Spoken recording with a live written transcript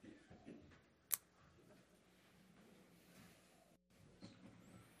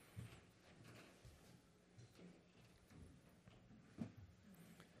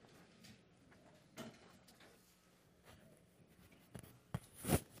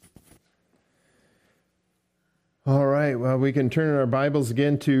right, well, we can turn our Bibles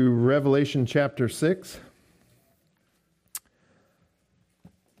again to Revelation chapter 6.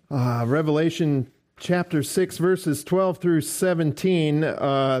 Revelation chapter 6, verses 12 through 17.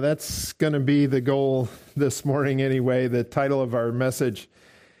 That's going to be the goal this morning anyway. The title of our message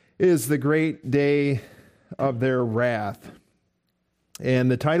is The Great Day of Their Wrath. And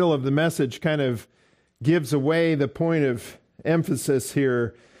the title of the message kind of gives away the point of emphasis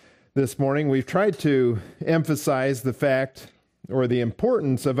here this morning. We've tried to emphasize the fact or the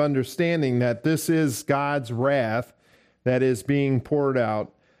importance of understanding that this is God's wrath that is being poured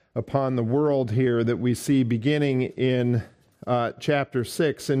out upon the world here that we see beginning in chapter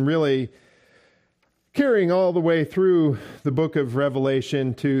 6 and really carrying all the way through the book of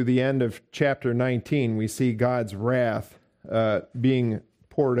Revelation to the end of chapter 19. We see God's wrath being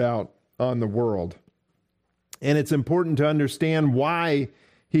poured out on the world. And it's important to understand why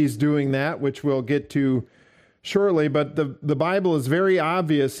He's doing that, which we'll get to shortly. But the Bible is very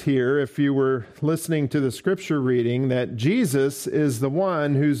obvious here, if you were listening to the scripture reading, that Jesus is the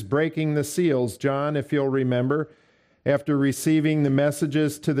one who's breaking the seals. John, if you'll remember, after receiving the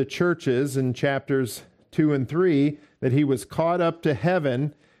messages to the churches in chapters 2 and 3, that he was caught up to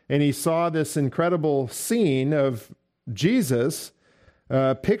heaven, and he saw this incredible scene of Jesus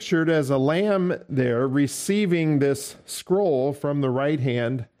pictured as a lamb there, receiving this scroll from the right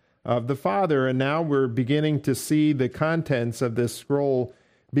hand of the Father. And now we're beginning to see the contents of this scroll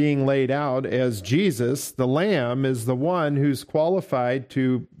being laid out as Jesus, the Lamb, is the one who's qualified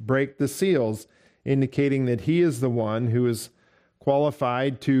to break the seals, indicating that he is the one who is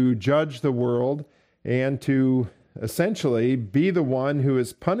qualified to judge the world and to essentially be the one who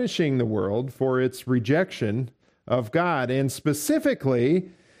is punishing the world for its rejection of God. And specifically,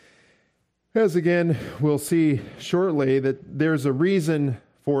 as again we'll see shortly, that there's a reason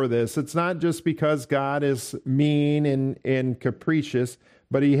for this. It's not just because God is mean and capricious,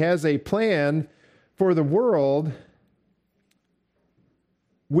 but he has a plan for the world,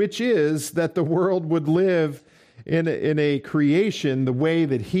 which is that the world would live in a creation the way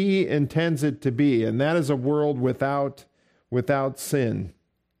that he intends it to be, and that is a world without sin.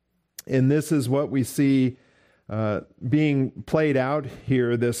 And this is what we see being played out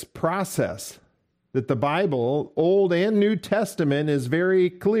here, this process that the Bible, Old and New Testament, is very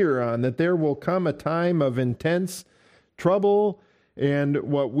clear on, that there will come a time of intense trouble and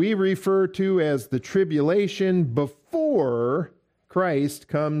what we refer to as the tribulation before Christ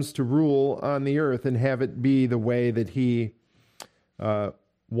comes to rule on the earth and have it be the way that he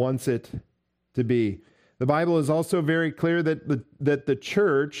wants it to be. The Bible is also very clear that the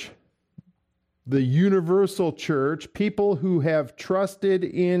church, the universal church, people who have trusted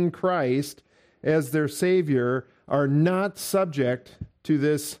in Christ as their Savior, are not subject to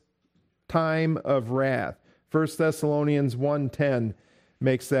this time of wrath. 1 Thessalonians 1:10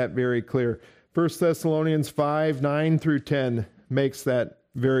 makes that very clear. 1 Thessalonians 5:9 through 10 makes that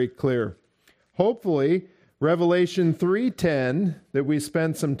very clear. Hopefully, Revelation 3:10 that we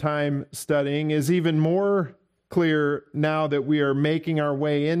spent some time studying is even more clear now that we are making our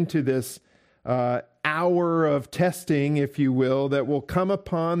way into this hour of testing, if you will, that will come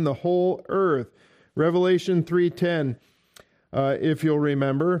upon the whole earth. Revelation 3:10, if you'll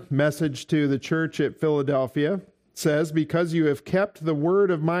remember, message to the church at Philadelphia, says, "Because you have kept the word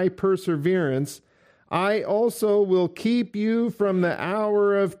of my perseverance, I also will keep you from the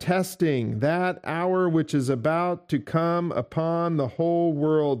hour of testing, that hour which is about to come upon the whole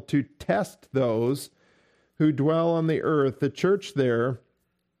world to test those who dwell on the earth." The church there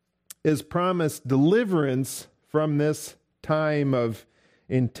is promised deliverance from this time of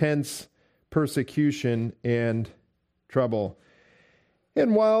intense persecution and trouble.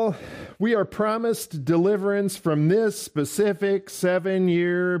 And while we are promised deliverance from this specific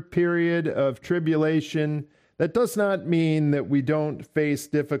 7-year period of tribulation, that does not mean that we don't face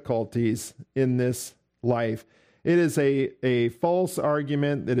difficulties in this life. It is a false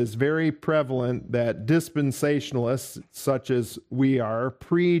argument that is very prevalent that dispensationalists, such as we are,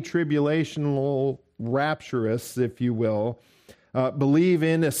 pre-tribulational rapturists, if you will, believe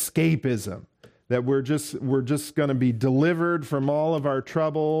in escapism, that we're just going to be delivered from all of our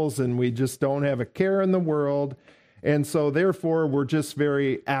troubles and we just don't have a care in the world. And so therefore we're just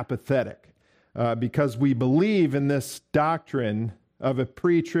very apathetic because we believe in this doctrine of a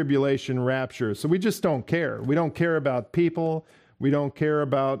pre-tribulation rapture. So we just don't care. We don't care about people. We don't care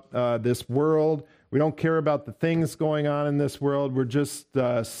about this world. We don't care about the things going on in this world. We're just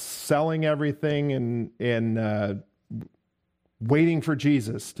selling everything and waiting for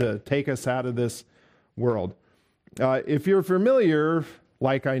Jesus to take us out of this world. If you're familiar,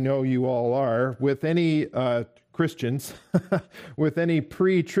 like I know you all are, with any Christians, with any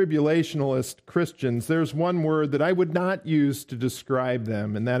pre-tribulationalist Christians, there's one word that I would not use to describe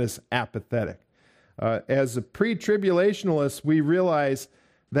them, and that is apathetic. As a pre-tribulationalist, we realize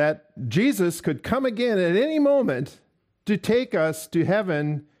that Jesus could come again at any moment to take us to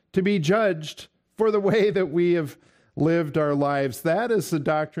heaven to be judged for the way that we have lived our lives. That is a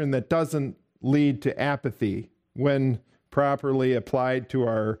doctrine that doesn't lead to apathy when properly applied to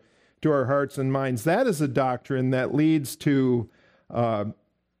our hearts and minds. That is a doctrine that leads to the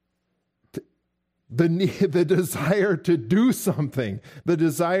desire to do something, the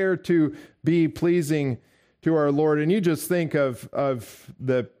desire to be pleasing to our Lord. And you just think of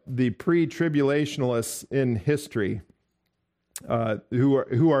the pre-tribulationalists in history,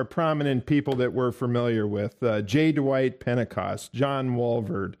 who are prominent people that we're familiar with: J. Dwight Pentecost, John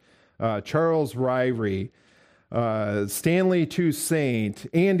Walvoord, Charles Ryrie, Stanley Toussaint,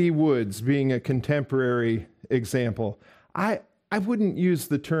 Andy Woods being a contemporary example. I wouldn't use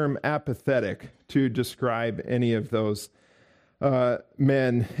the term apathetic to describe any of those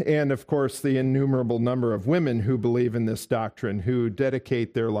men, and of course the innumerable number of women who believe in this doctrine, who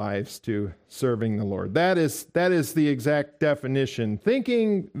dedicate their lives to serving the Lord. That is the exact definition.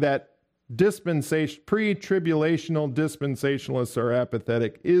 Thinking that pre-tribulational dispensationalists are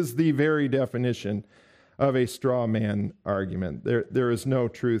apathetic is the very definition of a straw man argument. There is no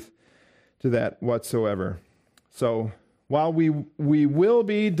truth to that whatsoever. So while we will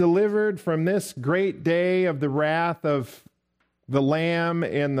be delivered from this great day of the wrath of the Lamb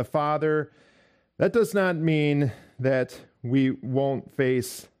and the Father, that does not mean that we won't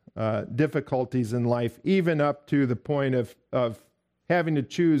face difficulties in life, even up to the point of having to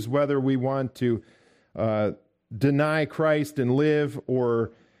choose whether we want to deny Christ and live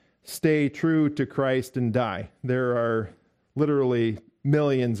or stay true to Christ and die. There are literally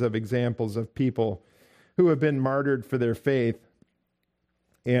millions of examples of people who have been martyred for their faith,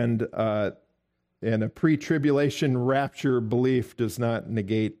 and a pre-tribulation rapture belief does not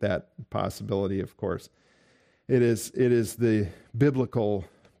negate that possibility, of course. It is the biblical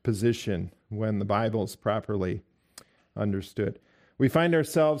position when the Bible is properly understood. We find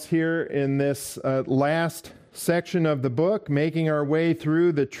ourselves here in this last section of the book, making our way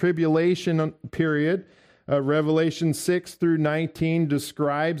through the tribulation period. Revelation 6 through 19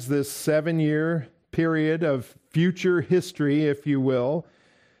 describes this 7-year period of future history, if you will,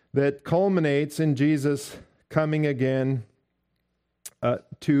 that culminates in Jesus coming again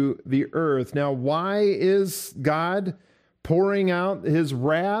to the earth. Now, why is God pouring out his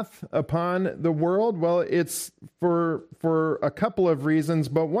wrath upon the world? Well, it's for a couple of reasons,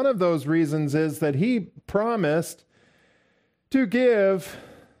 but one of those reasons is that he promised to give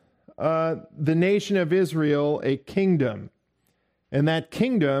the nation of Israel a kingdom. And that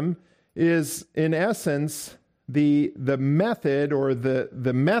kingdom is, in essence, the method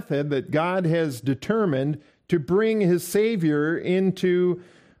that God has determined to bring his Savior into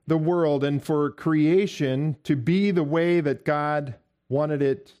the world and for creation to be the way that God wanted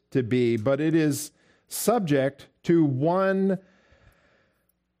it to be. But it is subject to one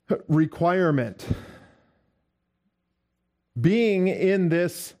requirement. Being in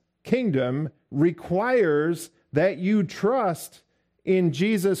this kingdom requires that you trust in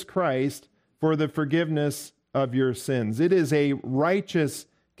Jesus Christ for the forgiveness of your sins. It is a righteous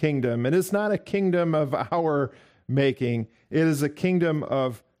kingdom. It is not a kingdom of our making. It is a kingdom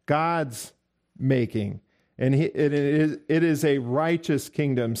of God's making. And it is a righteous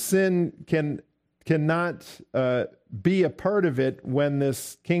kingdom. Sin cannot be a part of it when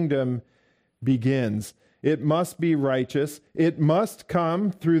this kingdom begins. It must be righteous. It must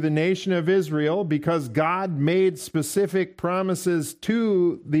come through the nation of Israel because God made specific promises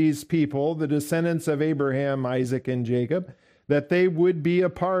to these people, the descendants of Abraham, Isaac, and Jacob, that they would be a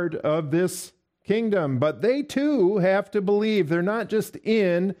part of this kingdom. But they too have to believe. They're not just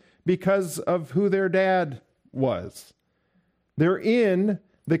in because of who their dad was. They're in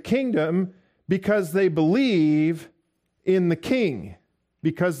the kingdom because they believe in the king,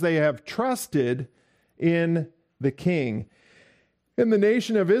 because they have trusted in the king. In the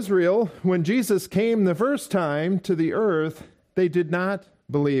nation of Israel, when Jesus came the first time to the earth, they did not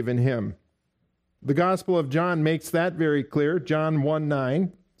believe in him. The Gospel of John makes that very clear. John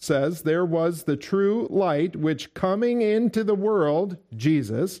 1:9 says, "There was the true light, which coming into the world,"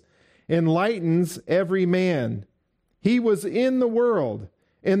 Jesus, "enlightens every man. He was in the world,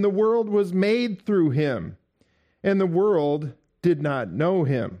 and the world was made through him, and the world did not know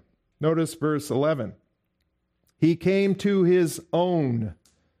him." Notice verse 11. He came to his own.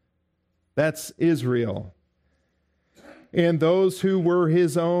 That's Israel. And those who were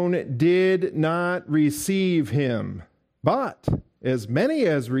his own did not receive him. But as many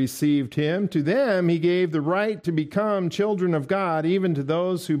as received him, to them he gave the right to become children of God, even to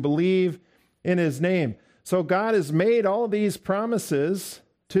those who believe in his name. So God has made all these promises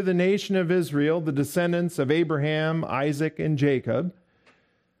to the nation of Israel, the descendants of Abraham, Isaac, and Jacob.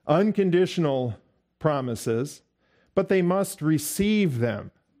 Unconditional promises, but they must receive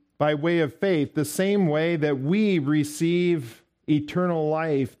them by way of faith, the same way that we receive eternal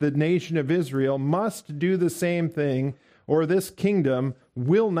life. The nation of Israel must do the same thing, or this kingdom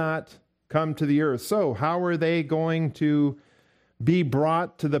will not come to the earth. So how are they going to be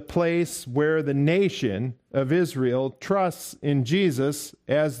brought to the place where the nation of Israel trusts in Jesus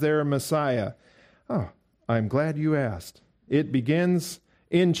as their Messiah? Oh, I'm glad you asked. It begins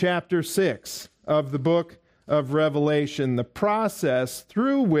in chapter 6 of the book of Revelation, the process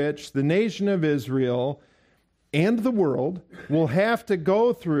through which the nation of Israel and the world will have to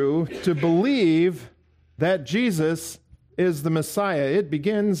go through to believe that Jesus is the Messiah. It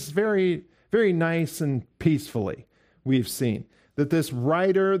begins very, very nice and peacefully, we've seen. That this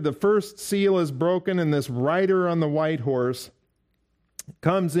rider, the first seal is broken, and this rider on the white horse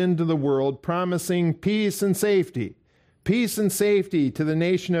comes into the world promising peace and safety. Peace and safety to the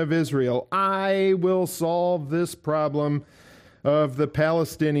nation of Israel. I will solve this problem of the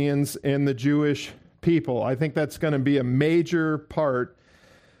Palestinians and the Jewish people. I think that's going to be a major part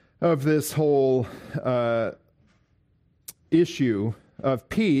of this whole issue of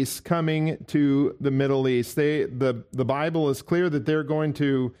peace coming to the Middle East. The Bible is clear that they're going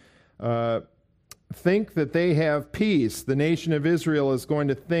to think that they have peace. The nation of Israel is going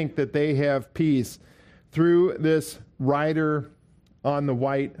to think that they have peace through this rider on the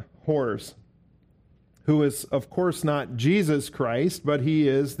white horse, who is, of course, not Jesus Christ, but he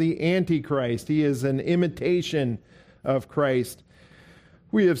is the Antichrist. He is an imitation of Christ.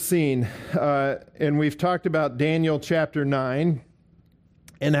 We have seen, and we've talked about Daniel chapter 9,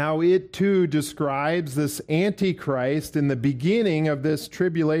 and how it too describes this Antichrist in the beginning of this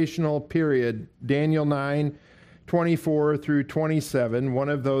tribulational period. Daniel 9, 24 through 27, one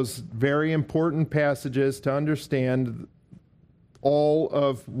of those very important passages to understand all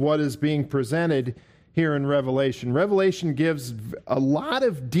of what is being presented here in Revelation. Revelation gives a lot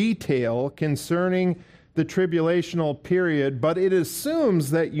of detail concerning the tribulational period, but it assumes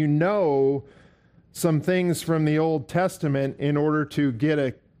that you know some things from the Old Testament in order to get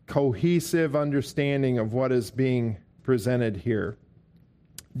a cohesive understanding of what is being presented here.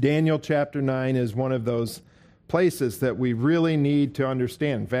 Daniel chapter 9 is one of those places that we really need to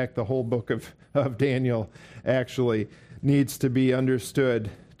understand. In fact, the whole book of Daniel actually needs to be understood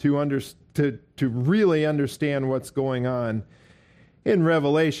to really understand what's going on in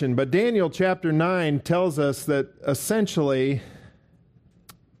Revelation. But Daniel chapter 9 tells us that essentially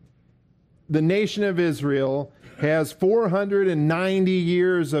the nation of Israel has 490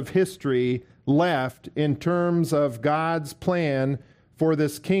 years of history left in terms of God's plan for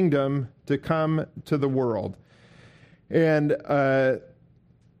this kingdom to come to the world. And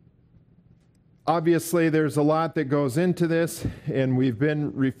obviously there's a lot that goes into this, and we've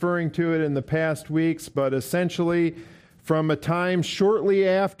been referring to it in the past weeks, but essentially from a time shortly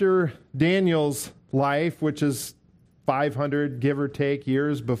after Daniel's life, which is 500, give or take,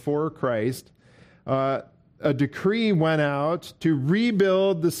 years before Christ, a decree went out to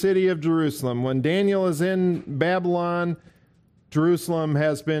rebuild the city of Jerusalem. When Daniel is in Babylon, Jerusalem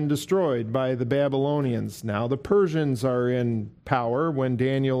has been destroyed by the Babylonians. Now the Persians are in power when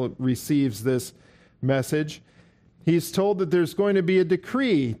Daniel receives this message. He's told that there's going to be a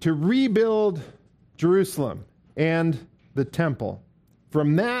decree to rebuild Jerusalem and the temple.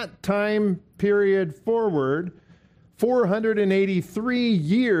 From that time period forward, 483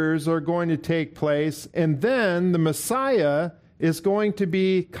 years are going to take place, and then the Messiah is going to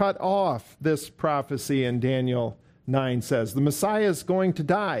be cut off, this prophecy in Daniel 9 says. The Messiah is going to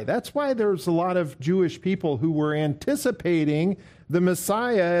die. That's why there's a lot of Jewish people who were anticipating the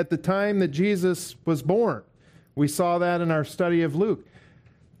Messiah at the time that Jesus was born. We saw that in our study of Luke.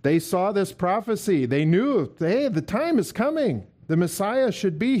 They saw this prophecy. They knew, hey, the time is coming. The Messiah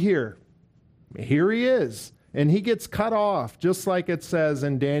should be here. Here he is. And he gets cut off, just like it says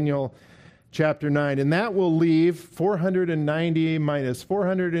in Daniel chapter 9. And that will leave 490 minus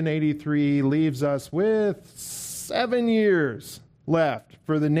 483 leaves us with 7 years left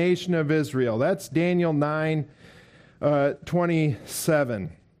for the nation of Israel. That's Daniel 9,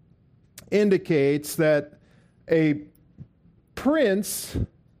 27. Indicates that a prince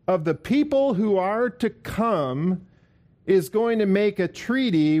of the people who are to come is going to make a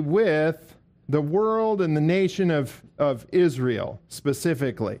treaty with the world and the nation of Israel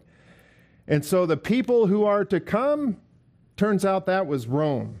specifically. And so the people who are to come, turns out that was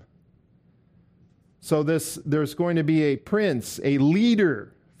Rome. So there's going to be a prince, a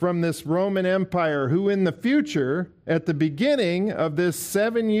leader from this Roman Empire who in the future, at the beginning of this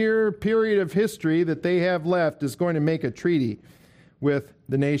 7-year period of history that they have left, is going to make a treaty with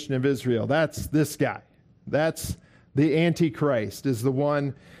the nation of Israel. That's this guy. That's the Antichrist, is the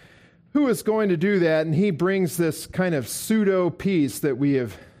one who is going to do that, and he brings this kind of pseudo-peace that we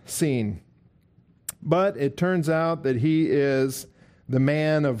have seen. But it turns out that he is the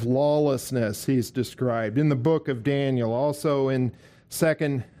man of lawlessness, he's described in the book of Daniel, also in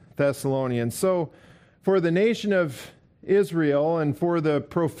 2 Thessalonians. So for the nation of Israel and for the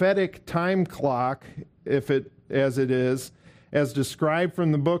prophetic time clock, as it is, as described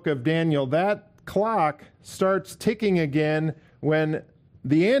from the book of Daniel, that clock starts ticking again when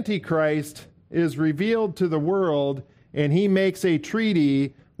the Antichrist is revealed to the world and he makes a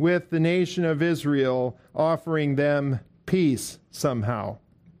treaty with the nation of Israel, offering them peace somehow.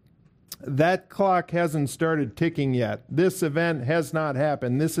 That clock hasn't started ticking yet. This event has not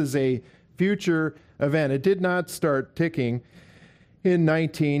happened. This is a future event. It did not start ticking in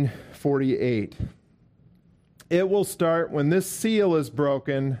 1948. It will start when this seal is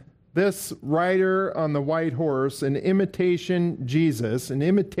broken. This rider on the white horse, an imitation Jesus, an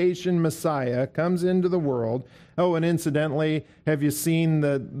imitation Messiah, comes into the world. Oh, and incidentally, have you seen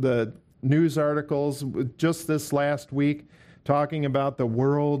the news articles just this last week talking about the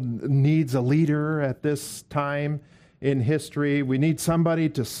world needs a leader at this time in history? We need somebody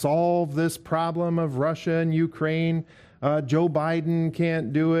to solve this problem of Russia and Ukraine. Joe Biden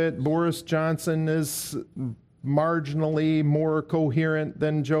can't do it. Boris Johnson is marginally more coherent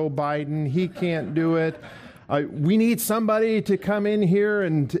than Joe Biden. He can't do it. We need somebody to come in here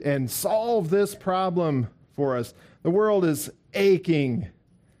and solve this problem for us. The world is aching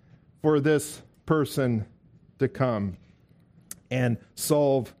for this person to come and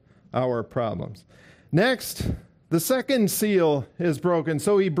solve our problems. Next, the second seal is broken.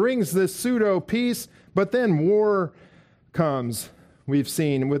 So he brings this pseudo peace, but then war comes. We've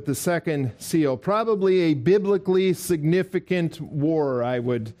seen with the second seal, probably a biblically significant war, I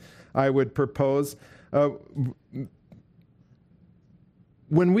would propose.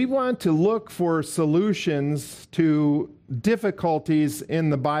 When we want to look for solutions to difficulties in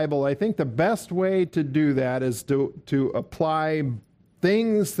the Bible, I think the best way to do that is to apply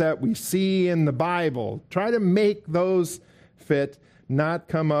things that we see in the Bible. Try to make those fit, not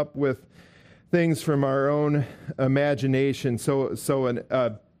come up with things from our own imagination. So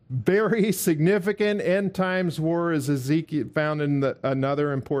a very significant end times war is Ezekiel, found in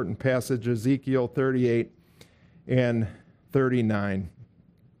another important passage, Ezekiel 38 and 39.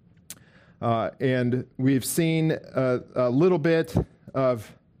 And we've seen a little bit of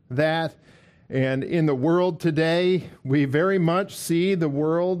that. And in the world today, we very much see the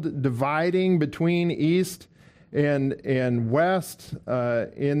world dividing between East and West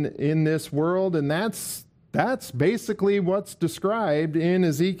in this world. And that's basically what's described in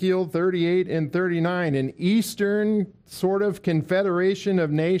Ezekiel 38 and 39. An Eastern sort of confederation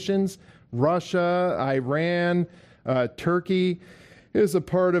of nations. Russia, Iran, Turkey is a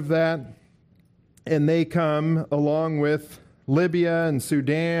part of that. And they come along with Libya and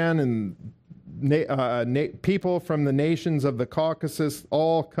Sudan and people from the nations of the Caucasus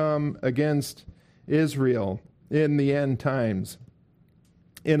all come against Israel in the end times.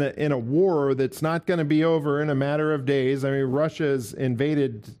 In a war that's not going to be over in a matter of days. I mean, Russia's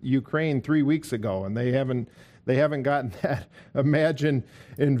invaded Ukraine 3 weeks ago, and they haven't gotten that. Imagine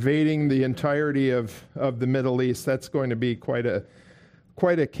invading the entirety of the Middle East. That's going to be quite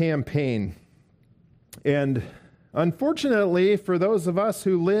a campaign. And unfortunately, for those of us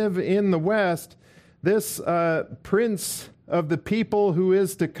who live in the West, this prince of the people who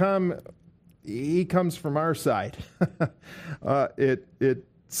is to come, he comes from our side. It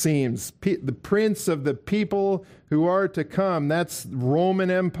seems. The prince of the people who are to come, that's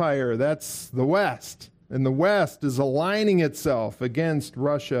Roman Empire, that's the West. And the West is aligning itself against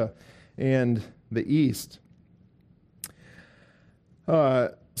Russia and the East.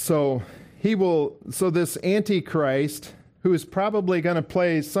 So this Antichrist, who is probably going to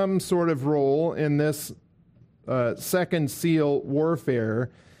play some sort of role in this second seal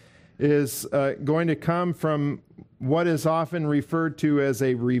warfare, is going to come from what is often referred to as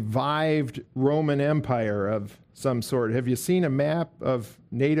a revived Roman Empire of some sort. Have you seen a map of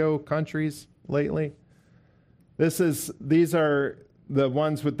NATO countries lately? These are the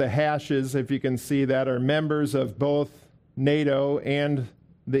ones with the hashes, if you can see that, are members of both NATO and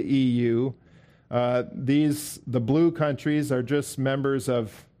the EU. The blue countries are just members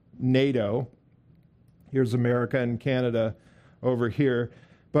of NATO. Here's America and Canada over here.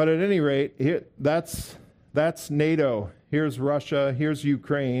 But at any rate, that's NATO. Here's Russia. Here's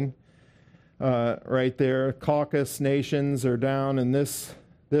Ukraine. Right there. Caucasus nations are down in this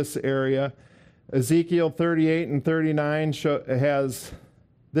area. Ezekiel 38 and 39 has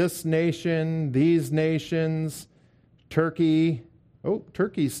this nation, these nations, Turkey. Oh,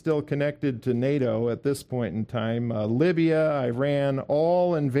 Turkey's still connected to NATO at this point in time. Libya, Iran,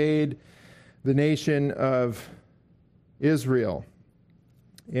 all invade the nation of Israel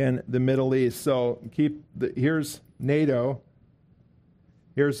in the Middle East. So here's NATO.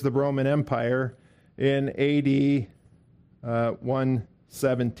 Here's the Roman Empire in AD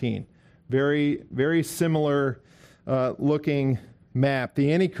 117. Very, very similar looking map.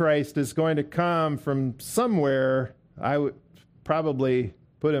 The Antichrist is going to come from somewhere. I would probably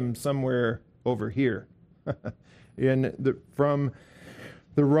put him somewhere over here from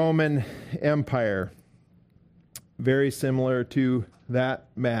the Roman Empire. Very similar to that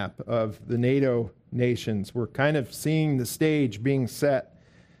map of the NATO nations. We're kind of seeing the stage being set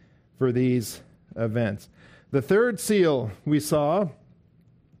for these events. The third seal we saw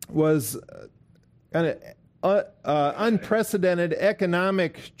was kind of unprecedented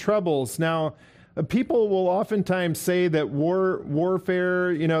economic troubles. Now, people will oftentimes say that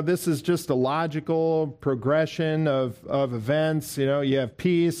warfare, this is just a logical progression of events. You have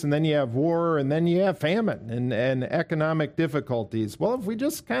peace, and then you have war, and then you have famine and economic difficulties. Well, if we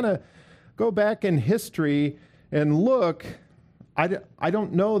just kind of go back in history and look, I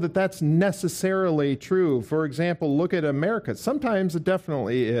don't know that that's necessarily true. For example, look at America. Sometimes it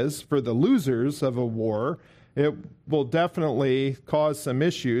definitely is. For the losers of a war, it will definitely cause some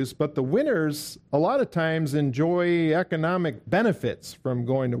issues, but the winners a lot of times enjoy economic benefits from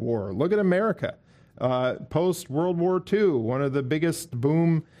going to war. Look at America. Post-World War II, one of the biggest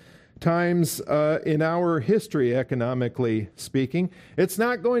boom times in our history, economically speaking. It's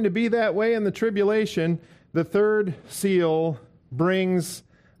not going to be that way in the tribulation. The third seal brings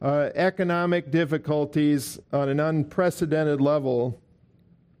economic difficulties on an unprecedented level,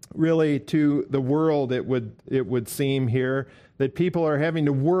 really, to the world. It would seem here that people are having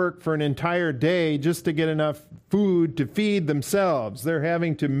to work for an entire day just to get enough food to feed themselves. They're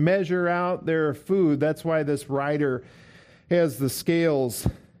having to measure out their food. That's why this writer has the scales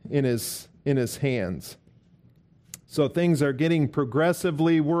in his hands. So things are getting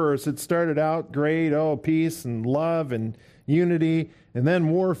progressively worse. It started out great, peace and love and unity, and then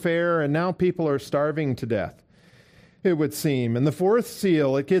warfare, and now people are starving to death, it would seem. And the fourth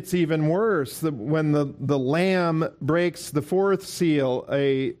seal, it gets even worse. When the Lamb breaks the fourth seal,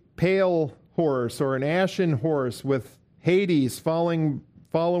 a pale horse or an ashen horse with Hades following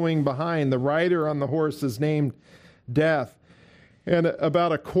behind. The rider on the horse is named Death. And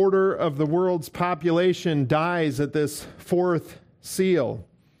about a quarter of the world's population dies at this fourth seal.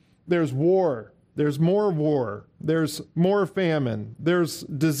 There's war. There's more war. There's more famine. There's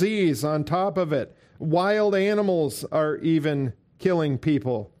disease on top of it. Wild animals are even killing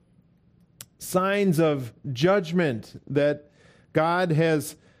people. Signs of judgment that God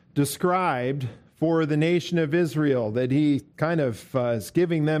has described for the nation of Israel, that he kind of is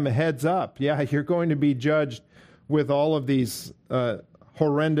giving them a heads up. Yeah, you're going to be judged with all of these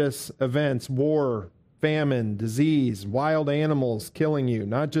horrendous events: war, famine, disease, wild animals killing you,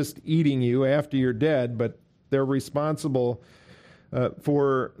 not just eating you after you're dead, but they're responsible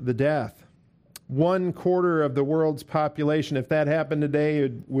for the death. 1/4 of the world's population, if that happened today,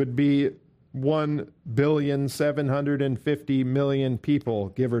 it would be 1,750,000,000 people,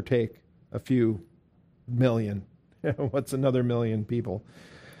 give or take a few million. What's another million people?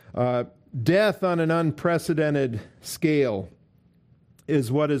 Death on an unprecedented scale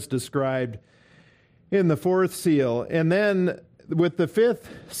is what is described in the fourth seal. And then with the fifth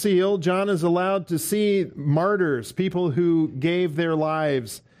seal, John is allowed to see martyrs, people who gave their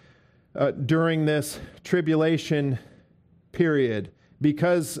lives during this tribulation period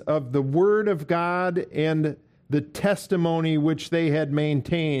because of the word of God and the testimony which they had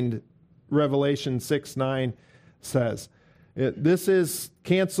maintained, Revelation 6:9 says. This is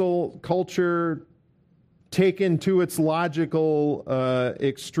cancel culture taken to its logical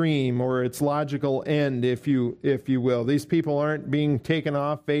extreme, or its logical end, if you will. These people aren't being taken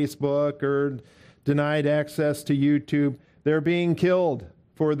off Facebook or denied access to YouTube. They're being killed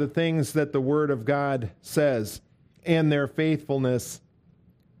for the things that the Word of God says and their faithfulness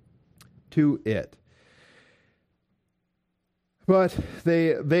to it. But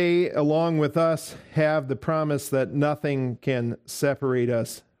they, along with us, have the promise that nothing can separate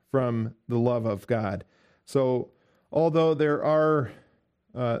us from the love of God. So although there are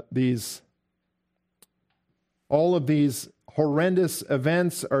all of these horrendous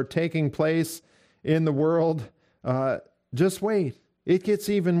events are taking place in the world, just wait. It gets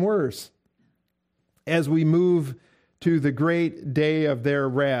even worse as we move to the great day of their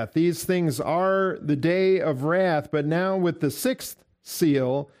wrath. These things are the day of wrath, but now with the sixth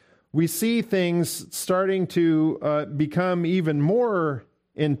seal, we see things starting to become even more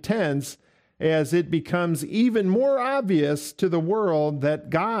intense as it becomes even more obvious to the world that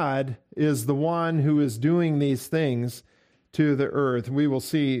God is the one who is doing these things to the earth. We will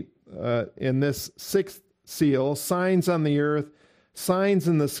see in this sixth seal signs on the earth, signs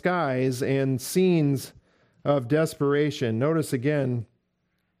in the skies, and scenes of desperation. Notice again,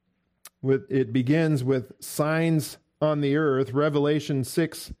 it begins with signs on the earth, Revelation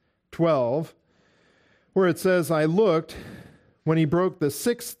 6:12, where it says, I looked when he broke the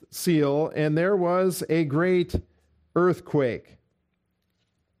sixth seal, and there was a great earthquake.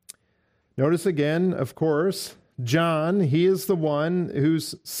 Notice again, of course, John, he is the one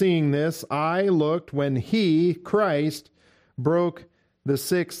who's seeing this. I looked when he, Christ, broke the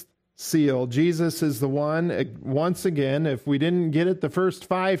sixth seal. Jesus is the one, once again, if we didn't get it the first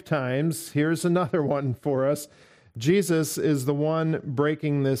 5 times, here's another one for us. Jesus is the one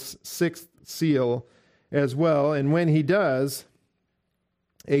breaking this sixth seal as well. And when he does,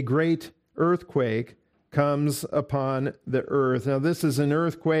 a great earthquake comes upon the earth. Now, this is an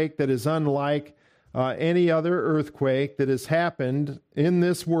earthquake that is unlike any other earthquake that has happened in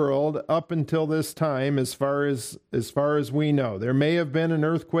this world up until this time, as far as we know. There may have been an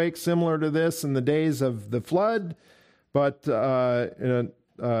earthquake similar to this in the days of the flood, but the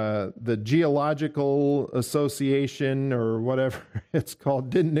Geological Association, or whatever it's called,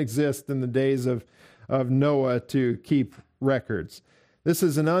 didn't exist in the days of Noah to keep records. This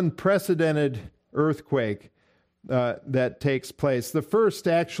is an unprecedented earthquake that takes place. The first,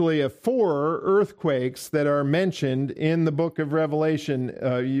 actually, of 4 earthquakes that are mentioned in the book of Revelation.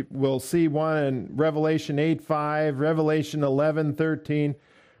 You will see one in Revelation 8:5, Revelation 11:13,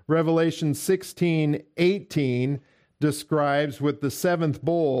 Revelation 16:18 describes with the 7th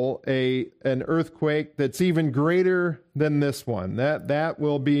bowl an earthquake that's even greater than this one. That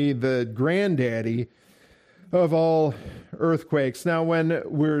will be the granddaddy of all earthquakes. Now, when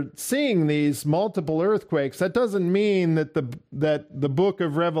we're seeing these multiple earthquakes, that doesn't mean that the book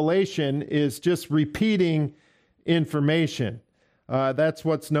of Revelation is just repeating information. That's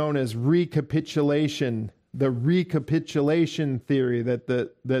what's known as recapitulation, the recapitulation theory, that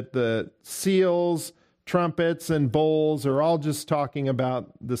the seals, trumpets, and bowls are all just talking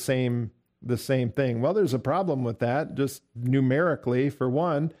about the same thing. Well, there's a problem with that, just numerically, for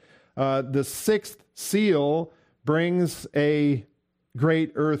one. The 6th seal brings a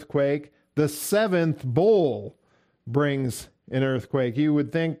great earthquake. The 7th bowl brings an earthquake. You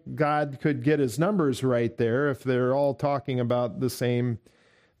would think God could get his numbers right there if they're all talking about the same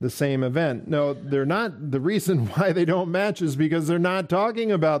event. No, they're not. The reason why they don't match is because they're not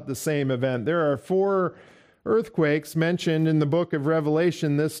talking about the same event. There are 4 earthquakes mentioned in the book of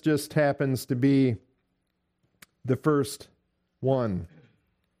Revelation. This just happens to be the first one.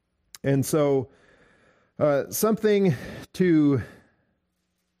 And so something to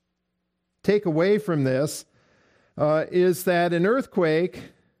take away from this is that an earthquake,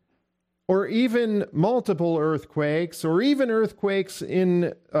 or even multiple earthquakes, or even earthquakes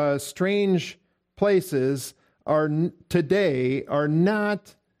in strange places, today are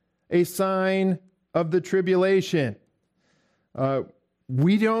not a sign of the tribulation.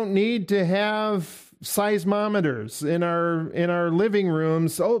 We don't need to have seismometers in our living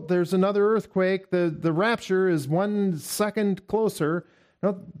rooms. Oh, there's another earthquake. The rapture is 1 second closer.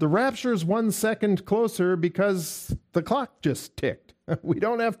 No, the rapture is 1 second closer because the clock just ticked. We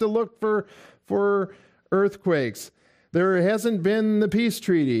don't have to look for earthquakes. There hasn't been the peace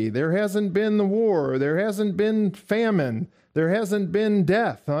treaty. There hasn't been the war. There hasn't been famine. There hasn't been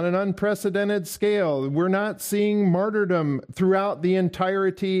death on an unprecedented scale. We're not seeing martyrdom throughout the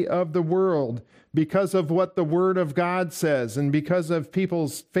entirety of the world because of what the Word of God says and because of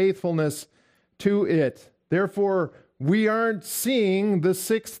people's faithfulness to it. Therefore, we aren't seeing the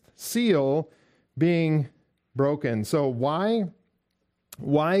 6th seal being broken. So why?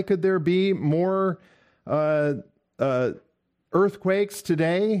 Why could there be more earthquakes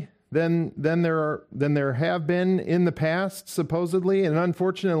today than there have been in the past, supposedly? And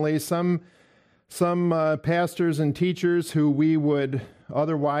unfortunately, some pastors and teachers who we would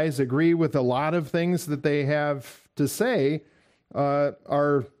otherwise agree with a lot of things that they have to say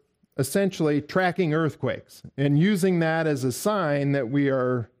are essentially tracking earthquakes and using that as a sign that we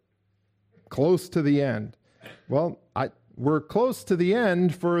are close to the end. Well, we're close to the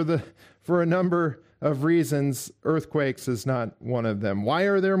end for a number of reasons. Earthquakes is not one of them. Why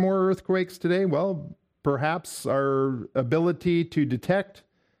are there more earthquakes today? Well, perhaps our ability to detect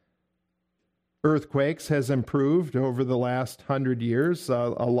earthquakes has improved over the last 100 years.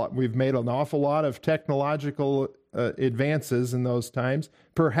 We've made an awful lot of technological advances in those times.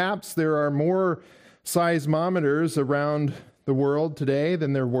 Perhaps there are more seismometers around the world today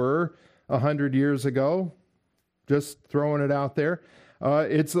than there were 100 years ago. Just throwing it out there.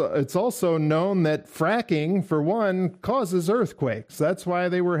 It's also known that fracking, for one, causes earthquakes. That's why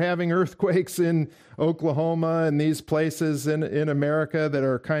they were having earthquakes in Oklahoma and these places in America that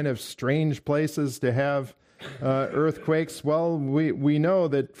are kind of strange places to have earthquakes. Well, we know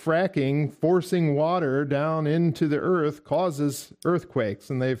that fracking, forcing water down into the earth, causes earthquakes,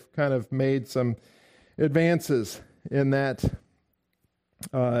 and they've kind of made some advances in that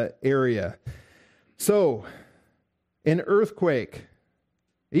area. So, an earthquake,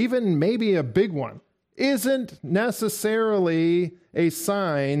 even maybe a big one, isn't necessarily a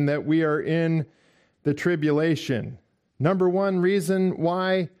sign that we are in the tribulation. Number one reason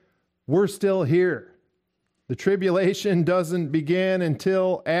why we're still here. The tribulation doesn't begin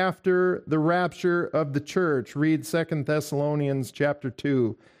until after the rapture of the church. Read 2 Thessalonians chapter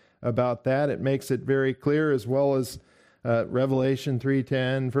 2 about that. It makes it very clear, as well as Revelation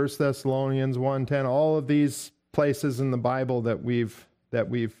 3:10, 1 Thessalonians 1:10, all of these places in the Bible that we've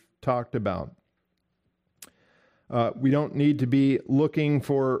talked about. We don't need to be looking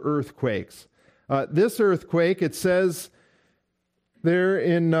for earthquakes. This earthquake, it says there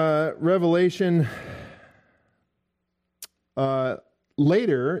in Revelation,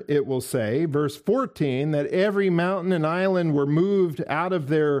 later it will say, verse 14, that every mountain and island were moved out of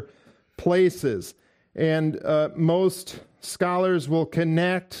their places. And most scholars will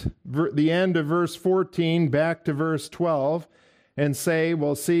connect the end of verse 14 back to verse 12 and say,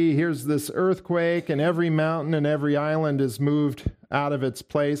 well, see, here's this earthquake and every mountain and every island is moved out of its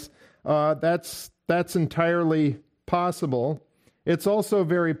place. That's entirely possible. It's also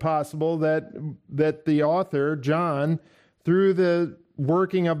very possible that the author, John, through the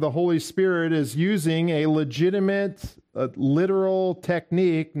working of the Holy Spirit, is using a legitimate, literal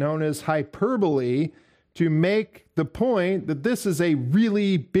technique known as hyperbole to make the point that this is a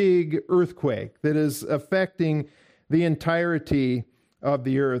really big earthquake that is affecting the entirety of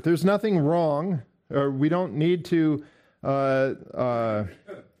the earth. There's nothing wrong, or we don't need to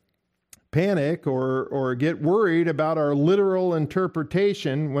panic or get worried about our literal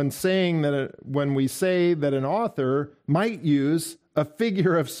interpretation when we say that an author might use a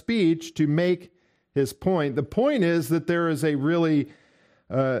figure of speech to make his point. The point is that there is a really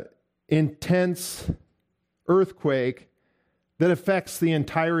intense earthquake that affects the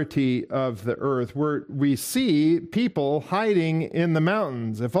entirety of the earth, where we see people hiding in the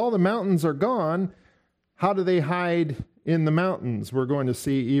mountains. If all the mountains are gone, how do they hide in the mountains? We're going to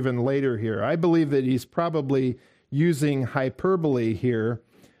see even later here. I believe that he's probably using hyperbole here,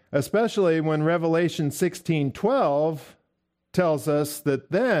 especially when Revelation 16:12 tells us that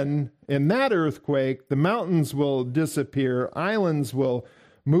then, in that earthquake, the mountains will disappear, islands will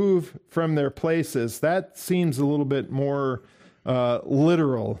move from their places. That seems a little bit more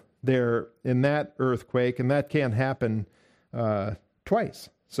literal there in that earthquake, and that can't happen twice.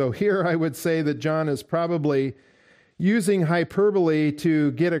 So here I would say that John is probably using hyperbole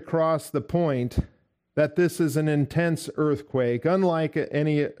to get across the point that this is an intense earthquake, unlike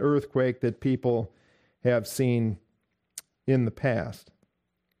any earthquake that people have seen in the past.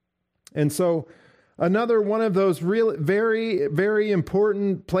 And so another one of those really very, very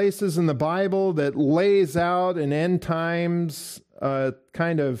important places in the Bible that lays out an end times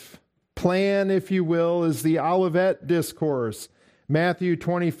kind of plan, if you will, is the Olivet Discourse, Matthew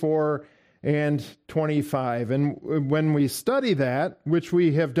 24 and 25. And when we study that, which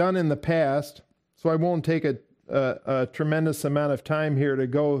we have done in the past, so I won't take a tremendous amount of time here to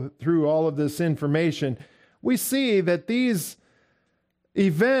go through all of this information, we see that these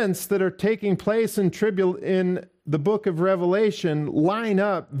events that are taking place in the book of Revelation line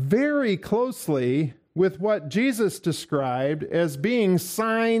up very closely with what Jesus described as being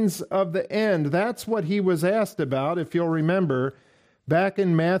signs of the end. That's what he was asked about, if you'll remember. Back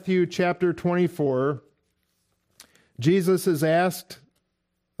in Matthew chapter 24, Jesus is asked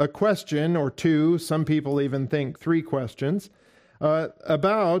a question or two, some people even think 3 questions,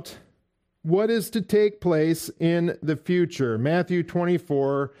 about what is to take place in the future. Matthew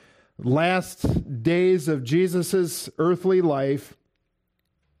 24, last days of Jesus' earthly life.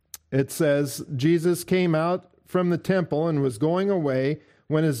 It says, Jesus came out from the temple and was going away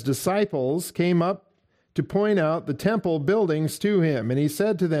when his disciples came up to point out the temple buildings to him. And he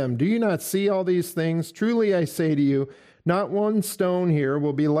said to them, "Do you not see all these things? Truly I say to you, not one stone here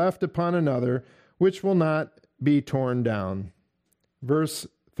will be left upon another, which will not be torn down." Verse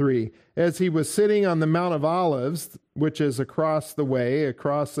 3, as he was sitting on the Mount of Olives, which is across the way,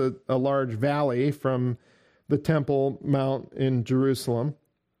 across a large valley from the Temple Mount in Jerusalem,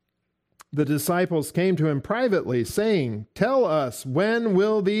 the disciples came to him privately, saying, "Tell us, when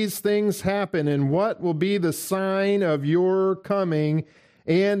will these things happen, and what will be the sign of your coming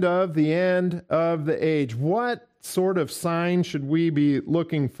and of the end of the age?" What sort of sign should we be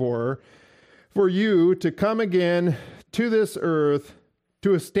looking for you to come again to this earth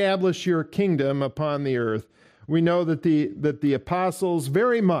to establish your kingdom upon the earth? We know that the apostles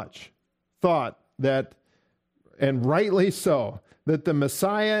very much thought that, and rightly so, that the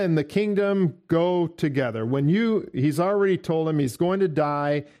Messiah and the kingdom go together. He's already told him he's going to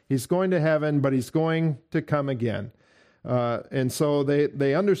die, he's going to heaven, but he's going to come again. And so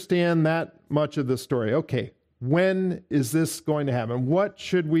they understand that much of the story. Okay, when is this going to happen? What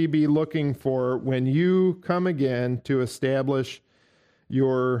should we be looking for when you come again to establish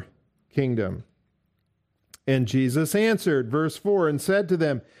your kingdom? And Jesus answered, verse 4, and said to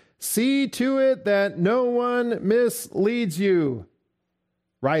them, "See to it that no one misleads you.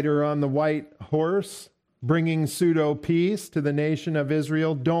 Rider on the white horse, bringing pseudo peace to the nation of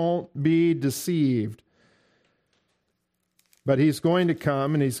Israel. Don't be deceived." But he's going to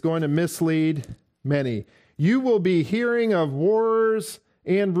come and he's going to mislead many. "You will be hearing of wars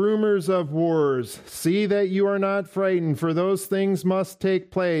and rumors of wars. See that you are not frightened, for those things must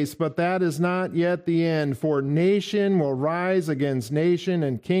take place, but that is not yet the end. For nation will rise against nation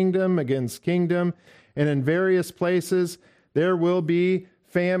and kingdom against kingdom, and in various places there will be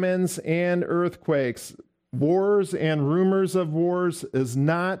famines and earthquakes." Wars and rumors of wars is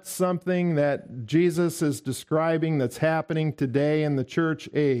not something that Jesus is describing that's happening today in the church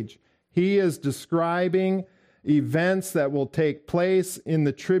age. He is describing events that will take place in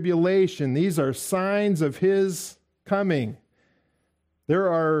the tribulation. These are signs of his coming. There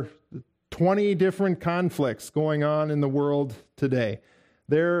are 20 different conflicts going on in the world today.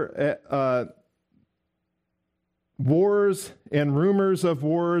 Wars and rumors of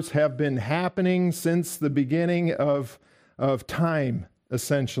wars have been happening since the beginning of time,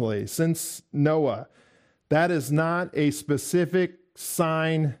 essentially, since Noah. That is not a specific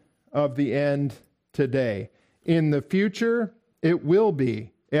sign of the end today. In the future, it will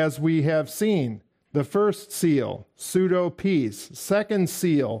be, as we have seen. The first seal, pseudo-peace. Second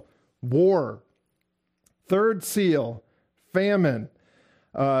seal, war. Third seal, famine.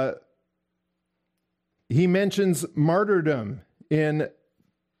 He mentions martyrdom in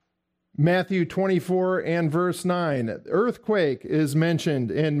Matthew 24 and verse 9. Earthquake is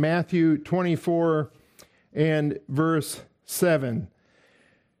mentioned in Matthew 24 and verse 7.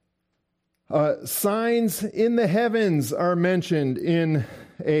 Signs in the heavens are mentioned in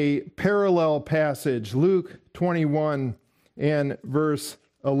a parallel passage, Luke 21 and verse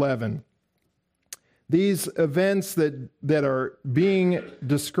 11. These events that are being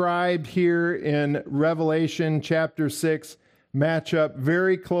described here in Revelation chapter 6 match up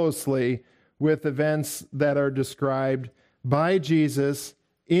very closely with events that are described by Jesus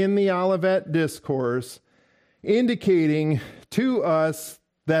in the Olivet Discourse, indicating to us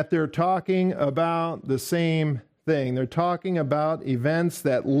that they're talking about the same thing. They're talking about events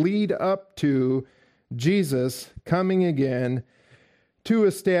that lead up to Jesus coming again to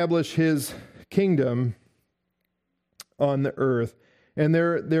establish his kingdom on the earth. And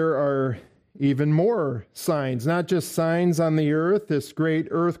there are even more signs, not just signs on the earth, this great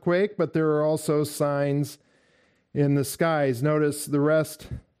earthquake, but there are also signs in the skies. Notice the rest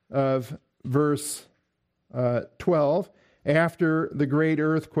of verse 12. After the great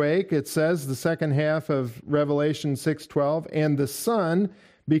earthquake, it says, the second half of Revelation 6:12, "And the sun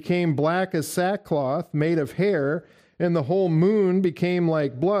became black as sackcloth made of hair, and the whole moon became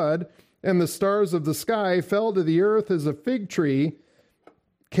like blood, and the stars of the sky fell to the earth as a fig tree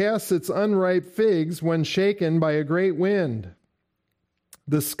casts its unripe figs when shaken by a great wind.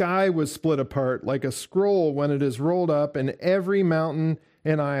 The sky was split apart like a scroll when it is rolled up, and every mountain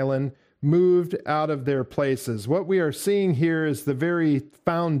and island moved out of their places." What we are seeing here is the very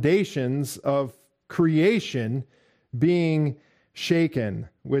foundations of creation being shaken,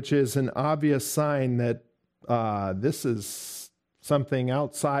 which is an obvious sign that this is something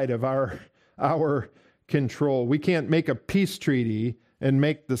outside of our control. We can't make a peace treaty and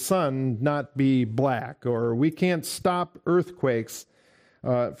make the sun not be black, or we can't stop earthquakes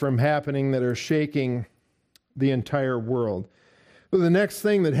from happening that are shaking the entire world. Well, the next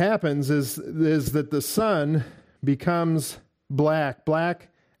thing that happens is that the sun becomes black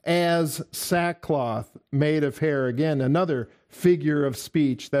as sackcloth made of hair. Again, another figure of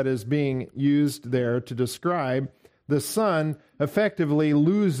speech that is being used there to describe the sun effectively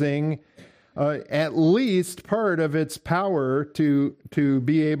losing at least part of its power to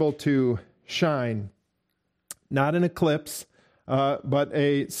be able to shine. Not an eclipse, but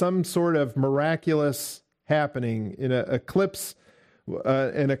some sort of miraculous happening. In an eclipse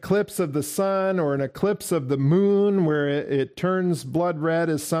of the sun or an eclipse of the moon where it turns blood red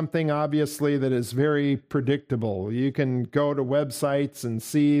is something obviously that is very predictable. You can go to websites and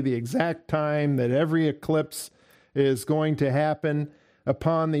see the exact time that every eclipse is going to happen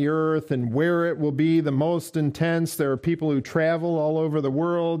upon the earth and where it will be the most intense. There are people who travel all over the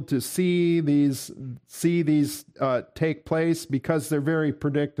world to see these take place because they're very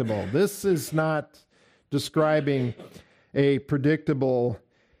predictable. This is not describing a predictable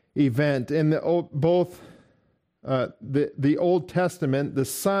event. In the Old Testament, the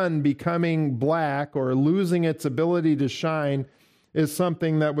sun becoming black or losing its ability to shine is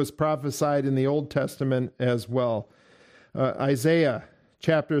something that was prophesied in the Old Testament as well. Isaiah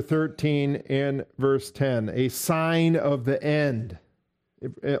chapter 13 and verse 10, a sign of the end,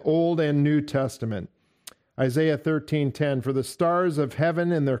 Old and New Testament. Isaiah 13:10, for the stars of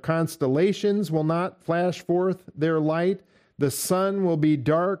heaven and their constellations will not flash forth their light. The sun will be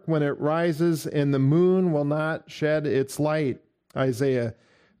dark when it rises, and the moon will not shed its light. Isaiah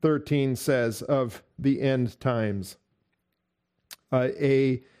 13 says of the end times.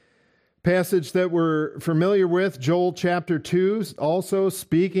 A passage that we're familiar with, Joel chapter 2, also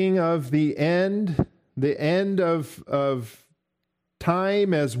speaking of the end of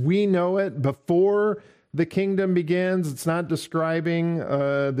time as we know it before the kingdom begins. It's not describing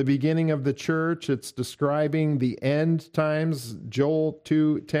the beginning of the church. It's describing the end times. Joel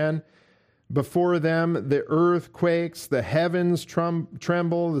 2:10. Before them, the earth quakes, the heavens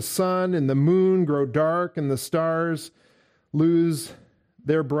tremble, the sun and the moon grow dark, and the stars lose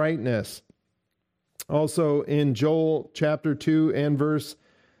their brightness. Also in Joel chapter 2 and verse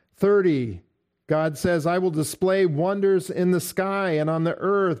 30, God says, I will display wonders in the sky and on the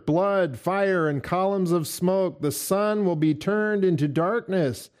earth, blood, fire, and columns of smoke. The sun will be turned into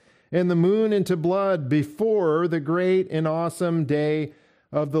darkness and the moon into blood before the great and awesome day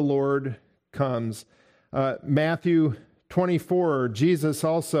of the Lord comes. Matthew 24, Jesus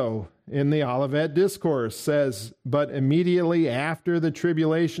also in the Olivet Discourse says, but immediately after the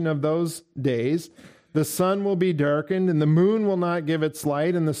tribulation of those days, the sun will be darkened, and the moon will not give its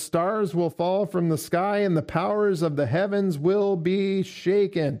light, and the stars will fall from the sky, and the powers of the heavens will be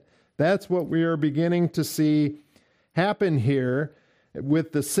shaken. That's what we are beginning to see happen here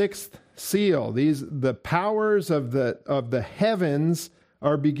with the sixth seal. The powers of the heavens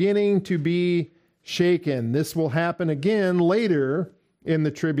are beginning to be shaken. This will happen again later in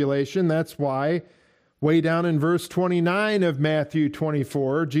the tribulation. That's why way down in verse 29 of Matthew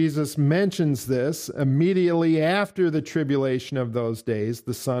 24, Jesus mentions this immediately after the tribulation of those days,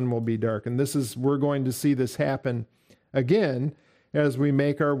 the sun will be darkened. We're going to see this happen again as we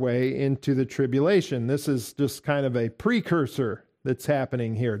make our way into the tribulation. This is just kind of a precursor that's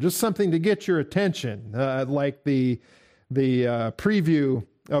happening here, just something to get your attention, like the preview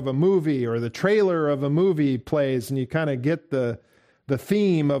of a movie or the trailer of a movie plays, and you kind of get the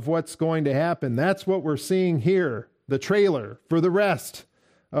theme of what's going to happen. That's what we're seeing here, the trailer for the rest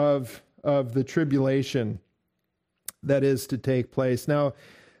of the tribulation that is to take place. Now,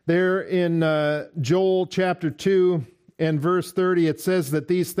 there in Joel chapter 2 and verse 30, it says that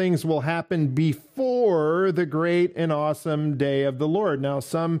these things will happen before the great and awesome day of the Lord. Now,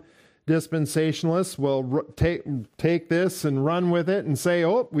 some dispensationalists will take this and run with it and say,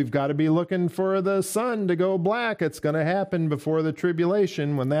 oh, we've got to be looking for the sun to go black. It's going to happen before the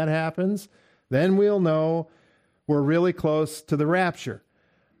tribulation. When that happens, then we'll know we're really close to the rapture.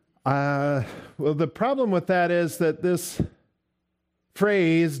 Well, the problem with that is that this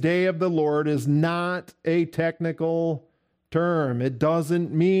phrase, day of the Lord, is not a technical term. It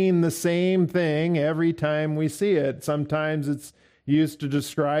doesn't mean the same thing every time we see it. Sometimes it's used to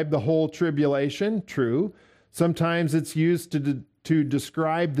describe the whole tribulation, true. Sometimes it's used to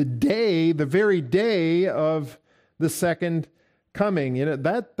describe the day, the very day of the second coming.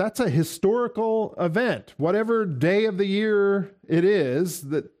 That's a historical event. Whatever day of the year it is,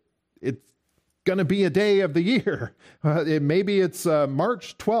 that it's going to be a day of the year. Maybe it's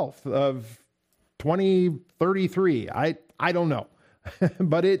March 12th of 2033. I don't know,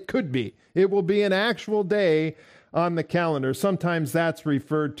 but it could be. It will be an actual day on the calendar. Sometimes that's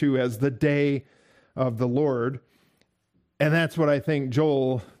referred to as the day of the Lord. And that's what I think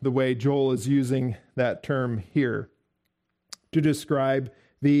the way Joel is using that term here to describe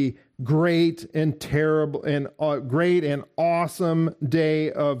the great and terrible and great and awesome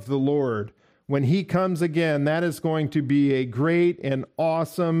day of the Lord. When he comes again, that is going to be a great and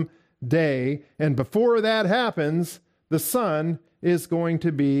awesome day. And before that happens, the sun is going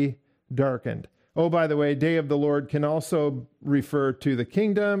to be darkened. Oh, by the way, day of the Lord can also refer to the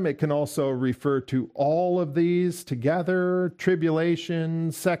kingdom. It can also refer to all of these together: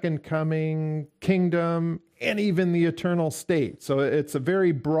 tribulation, second coming, kingdom, and even the eternal state. So it's a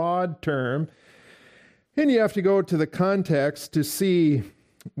very broad term. And you have to go to the context to see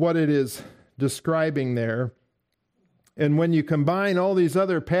what it is describing there. And when you combine all these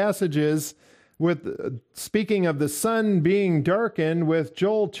other passages with speaking of the sun being darkened with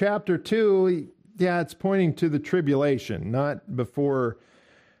Joel chapter 2, yeah, it's pointing to the tribulation, not before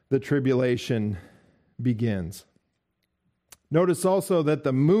the tribulation begins. Notice also that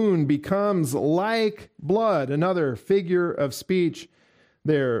the moon becomes like blood, another figure of speech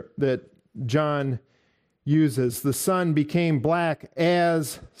there that John uses. The sun became black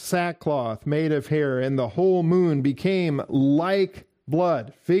as sackcloth made of hair, and the whole moon became like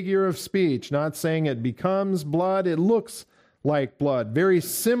blood. Figure of speech, not saying it becomes blood, it looks like blood. Very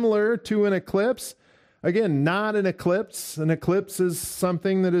similar to an eclipse. Again, not an eclipse. An eclipse is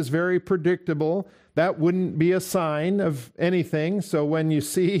something that is very predictable. That wouldn't be a sign of anything. So when you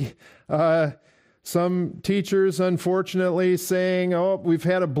see some teachers, unfortunately, saying, oh, we've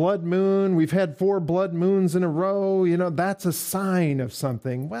had a blood moon, we've had 4 blood moons in a row, that's a sign of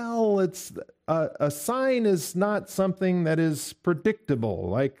something. Well, it's a sign is not something that is predictable.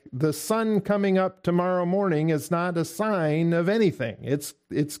 Like the sun coming up tomorrow morning is not a sign of anything.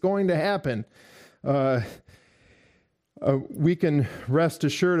 It's going to happen. We can rest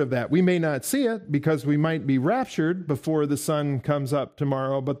assured of that. We may not see it because we might be raptured before the sun comes up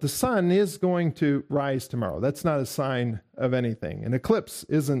tomorrow, but the sun is going to rise tomorrow. That's not a sign of anything. An eclipse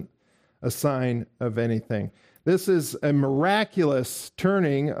isn't a sign of anything. This is a miraculous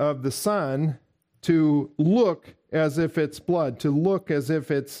turning of the sun to look as if it's blood, to look as if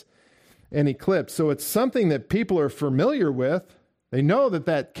it's an eclipse. So it's something that people are familiar with. They know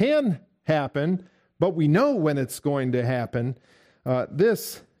that can happen, but we know when it's going to happen.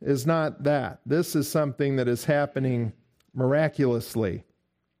 This is not that. This is something that is happening miraculously.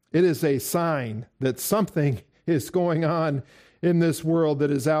 It is a sign that something is going on in this world that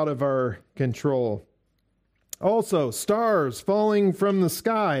is out of our control. Also, stars falling from the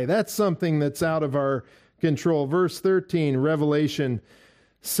sky. That's something that's out of our control. Verse 13, Revelation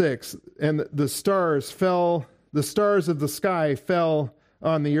 6. And the stars of the sky fell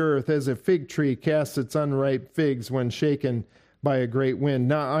on the earth as a fig tree casts its unripe figs when shaken by a great wind.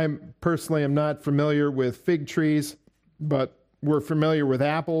 Now, I personally am not familiar with fig trees, but we're familiar with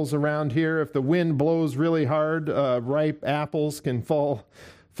apples around here. If the wind blows really hard, ripe apples can fall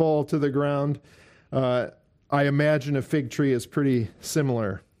to the ground. I imagine a fig tree is pretty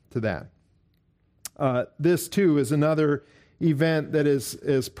similar to that. This, too, is another event that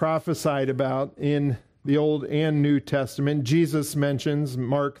is prophesied about in the Old and New Testament. Jesus mentions,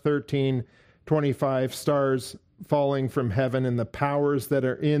 Mark 13:25, stars falling from heaven, and the powers that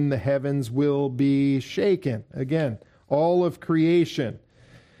are in the heavens will be shaken. Again, all of creation,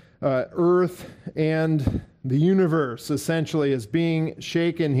 earth and the universe essentially is being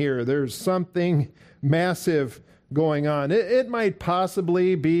shaken here. There's something massive going on. It might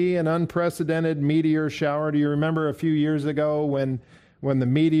possibly be an unprecedented meteor shower. Do you remember a few years ago when the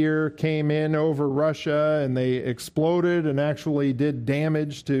meteor came in over Russia and they exploded and actually did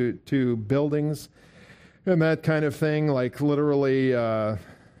damage to buildings and that kind of thing, like literally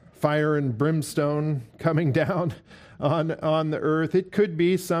fire and brimstone coming down on the earth? It could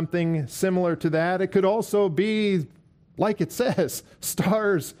be something similar to that. It could also be, like it says,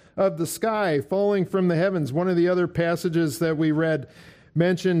 stars of the sky falling from the heavens. One of the other passages that we read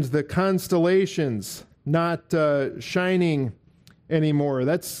mentioned the constellations not shining anymore.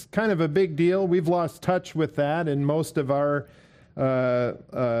 That's kind of a big deal. We've lost touch with that in most of our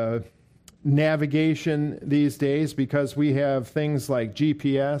navigation these days because we have things like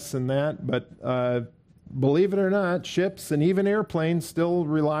GPS and that, but believe it or not, ships and even airplanes still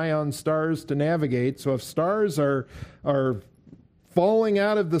rely on stars to navigate. So if stars are falling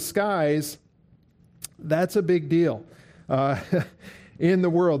out of the skies, that's a big deal in the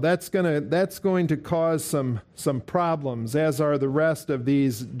world. That's going to cause some problems, as are the rest of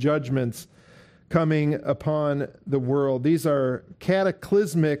these judgments coming upon the world. These are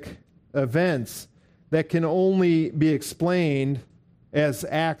cataclysmic events that can only be explained as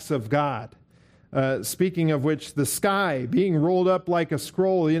acts of God. Speaking of which, the sky being rolled up like a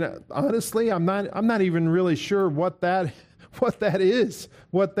scroll. Honestly, I'm not even really sure what that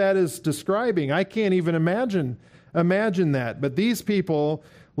is describing. I can't even imagine that. But these people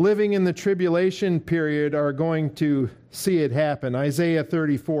living in the tribulation period are going to see it happen. Isaiah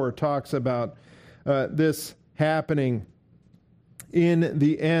 34 talks about this happening in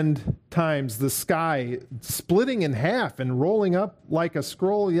the end times. The sky splitting in half and rolling up like a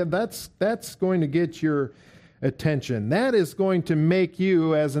scroll. Yeah, that's going to get your attention. That is going to make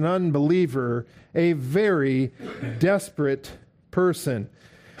you, as an unbeliever, a very desperate person,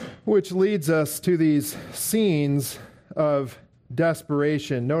 which leads us to these scenes of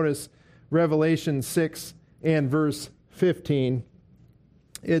desperation. Notice Revelation 6 and verse 15.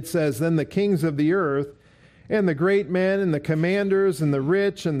 It says, "Then the kings of the earth and the great men and the commanders and the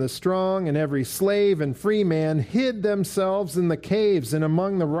rich and the strong and every slave and free man hid themselves in the caves and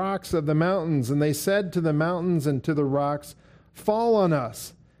among the rocks of the mountains. And they said to the mountains and to the rocks, 'Fall on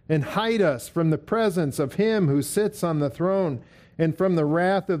us and hide us from the presence of him who sits on the throne and from the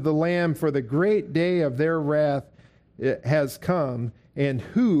wrath of the Lamb, for the great day of their wrath has come, and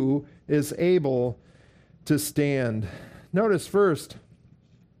who is able to stand?'" Notice first,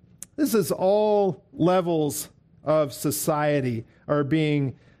 this is all levels of society are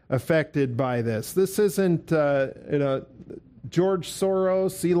being affected by this. This isn't George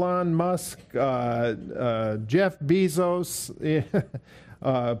Soros, Elon Musk, Jeff Bezos,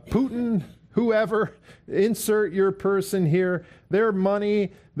 Putin, whoever. Insert your person here. Their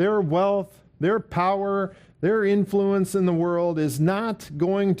money, their wealth, their power, their influence in the world is not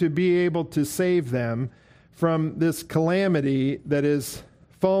going to be able to save them from this calamity that is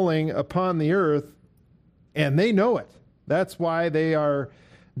falling upon the earth, and they know it. That's why they are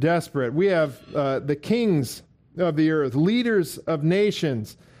desperate. We have the kings of the earth, leaders of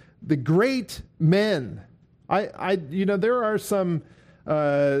nations, the great men. There are some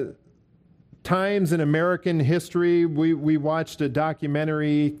times in American history. We watched a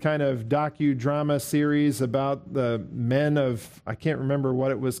documentary, kind of docudrama series about the men of, I can't remember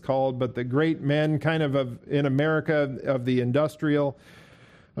what it was called, but the great men kind of in America of the industrial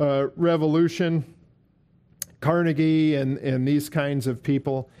revolution, Carnegie and these kinds of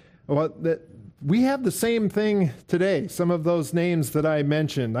people. Well, we have the same thing today, some of those names that I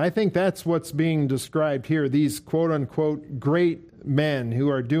mentioned. I think that's what's being described here, these quote-unquote great men who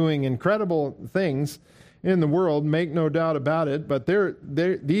are doing incredible things in the world, make no doubt about it, but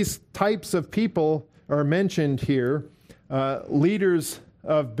these types of people are mentioned here, leaders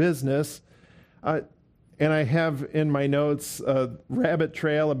of business. And I have in my notes a rabbit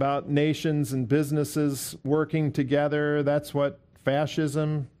trail about nations and businesses working together. That's what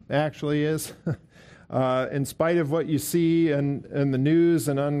fascism actually is. In spite of what you see in the news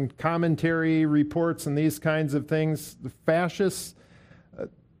and on commentary reports and these kinds of things, the fascists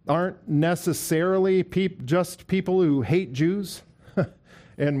aren't necessarily just people who hate Jews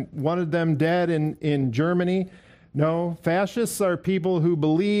and wanted them dead in Germany. No, fascists are people who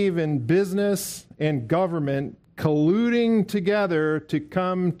believe in business and government colluding together to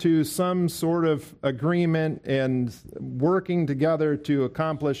come to some sort of agreement and working together to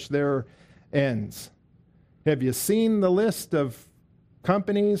accomplish their ends. Have you seen the list of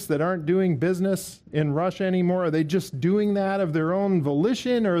companies that aren't doing business in Russia anymore? Are they just doing that of their own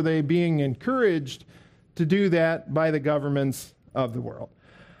volition, or are they being encouraged to do that by the governments of the world?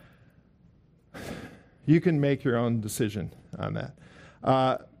 You can make your own decision on that.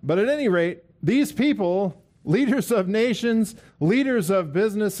 But at any rate, these people, leaders of nations, leaders of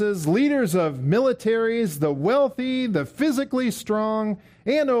businesses, leaders of militaries, the wealthy, the physically strong,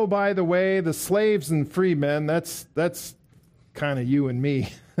 and oh, by the way, the slaves and free men, that's kind of you and me.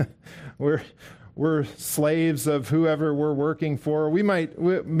 We're slaves of whoever we're working for.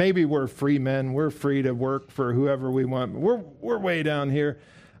 Maybe we're free men. We're free to work for whoever we want. We're way down here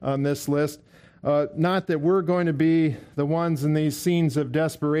on this list. Not that we're going to be the ones in these scenes of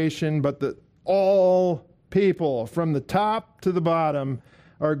desperation, but that all people from the top to the bottom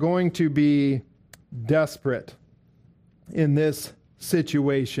are going to be desperate in this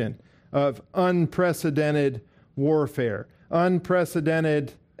situation of unprecedented warfare,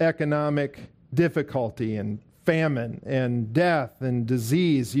 unprecedented economic difficulty and famine and death and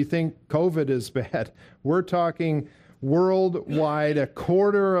disease. You think COVID is bad. We're talking worldwide, a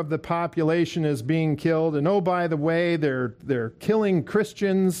quarter of the population is being killed. And oh, by the way, they're killing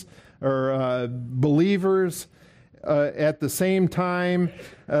Christians or believers at the same time.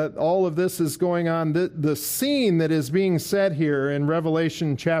 All of this is going on. The scene that is being set here in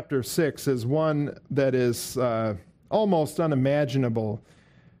Revelation chapter 6 is one that is almost unimaginable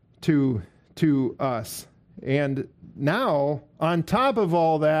to to us. And now, on top of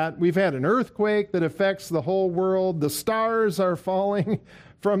all that, we've had an earthquake that affects the whole world. The stars are falling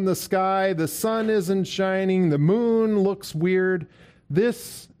from the sky. The sun isn't shining. The moon looks weird.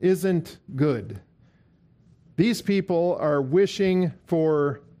 This isn't good. These people are wishing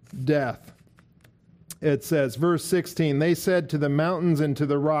for death. It says, verse 16, they said to the mountains and to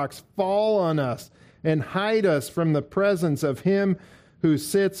the rocks, fall on us and hide us from the presence of him who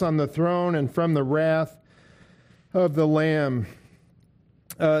sits on the throne and from the wrath of the Lamb.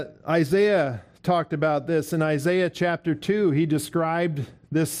 Isaiah talked about this in Isaiah chapter 2. He described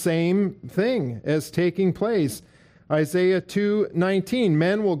this same thing as taking place. Isaiah 2:19,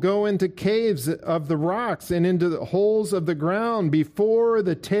 men will go into caves of the rocks and into the holes of the ground before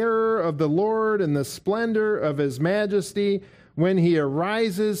the terror of the Lord and the splendor of his majesty when he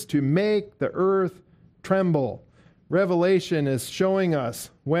arises to make the earth tremble. Revelation is showing us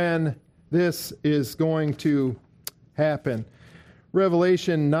when this is going to happen.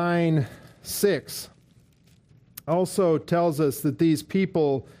 Revelation 9:6 also tells us that these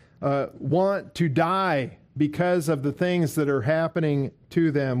people want to die because of the things that are happening to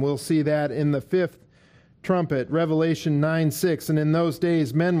them. We'll see that in the fifth trumpet, Revelation 9:6. And in those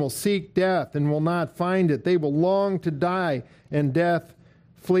days men will seek death and will not find it. They will long to die, and death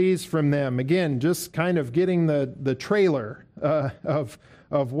flees from them. Again, just kind of getting the trailer of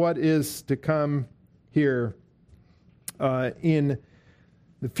what is to come here in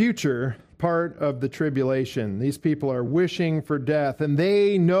the future part of the tribulation. These people are wishing for death, and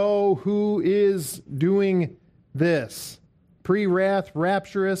they know who is doing this. Pre-wrath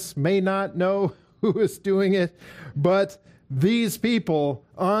rapturous may not know who is doing it, but these people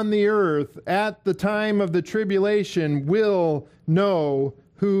on the earth at the time of the tribulation will know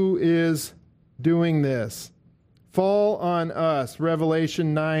who is doing this. Fall on us,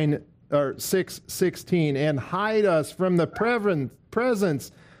 Revelation 6:16, and hide us from the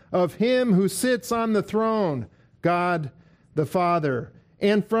presence of him who sits on the throne, God the Father,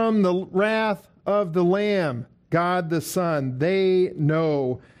 and from the wrath of the Lamb, God the Son. They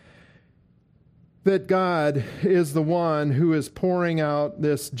know that God is the one who is pouring out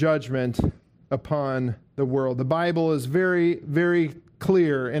this judgment upon the world. The Bible is very, very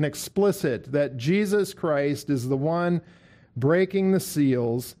clear and explicit that Jesus Christ is the one breaking the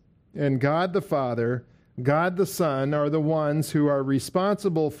seals, and God the Father, God the Son are the ones who are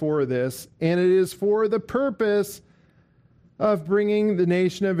responsible for this, and it is for the purpose of bringing the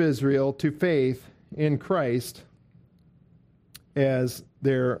nation of Israel to faith in Christ as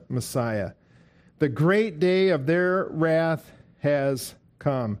their Messiah. The great day of their wrath has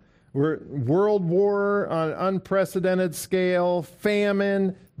come. World war on unprecedented scale,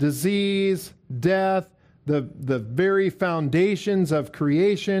 famine, disease, death, the very foundations of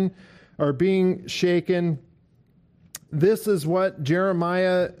creation are being shaken. This is what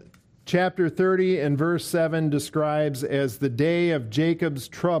Jeremiah chapter 30 and verse 7 describes as the day of Jacob's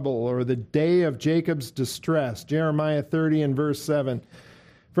trouble, or the day of Jacob's distress. Jeremiah 30 and verse 7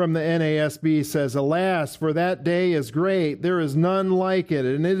 from the NASB says, alas, for that day is great, there is none like it,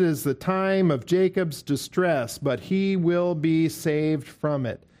 and it is the time of Jacob's distress, but he will be saved from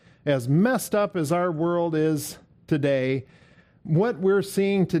it. As messed up as our world is today, what we're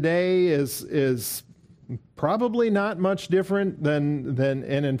seeing today is probably not much different than,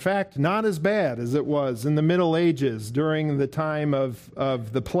 and in fact, not as bad as it was in the Middle Ages during the time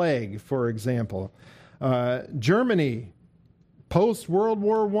of the plague, for example. Germany, post-World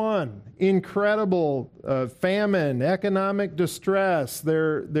War I, incredible famine, economic distress.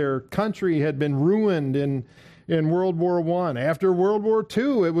 Their country had been ruined in World War I. After World War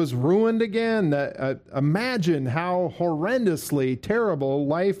II, it was ruined again. Imagine how horrendously terrible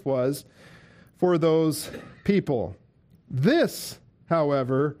life was for those people. This,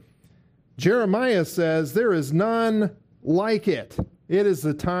 however, Jeremiah says, there is none like it. It is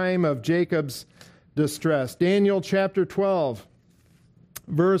the time of Jacob's distress. Daniel chapter 12.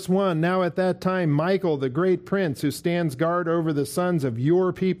 Verse 1, now at that time Michael, the great prince who stands guard over the sons of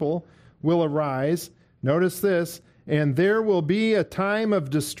your people, will arise. Notice this, and there will be a time of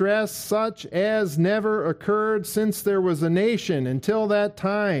distress such as never occurred since there was a nation until that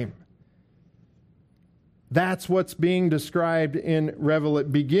time. That's what's being described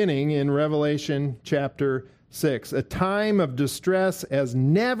beginning in Revelation chapter 6. A time of distress as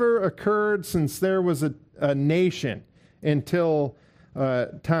never occurred since there was a nation until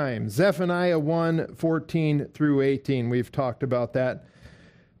time. Zephaniah 1:14 through 18. We've talked about that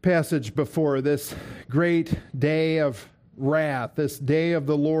passage before. This great day of wrath, this day of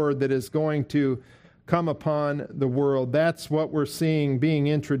the Lord that is going to come upon the world. That's what we're seeing being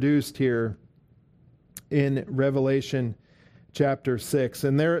introduced here in Revelation chapter 6.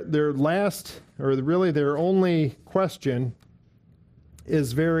 And their last, or really their only question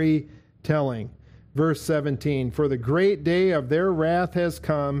is very telling. Verse 17, for the great day of their wrath has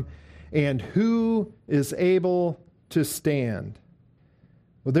come, and who is able to stand?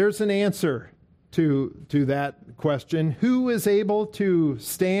 Well, there's an answer to that question. Who is able to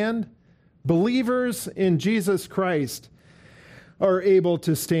stand? Believers in Jesus Christ are able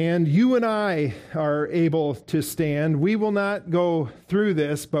to stand. You and I are able to stand. We will not go through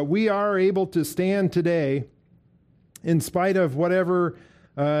this, but we are able to stand today in spite of whatever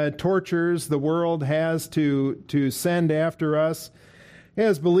tortures the world has to send after us.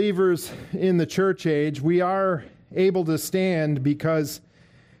 As believers in the church age, we are able to stand because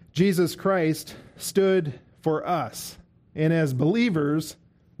Jesus Christ stood for us. And as believers,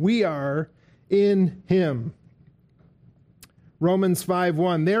 we are in Him. Romans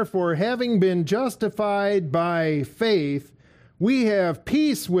 5:1, therefore, having been justified by faith, we have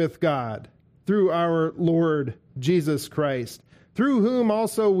peace with God through our Lord Jesus Christ, through whom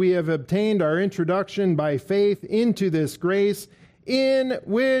also we have obtained our introduction by faith into this grace in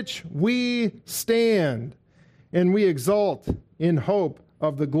which we stand, and we exult in hope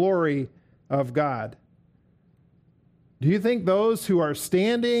of the glory of God. Do you think those who are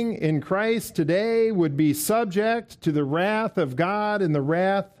standing in Christ today would be subject to the wrath of God and the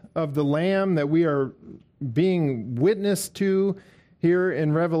wrath of the Lamb that we are being witness to here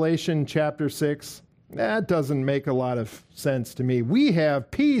in Revelation chapter 6? That doesn't make a lot of sense to me. We have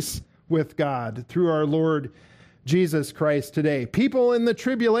peace with God through our Lord Jesus Christ today. People in the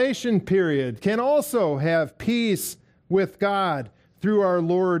tribulation period can also have peace with God through our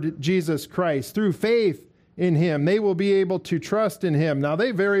Lord Jesus Christ, through faith in Him. They will be able to trust in Him. Now,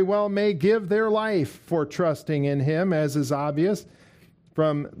 they very well may give their life for trusting in Him, as is obvious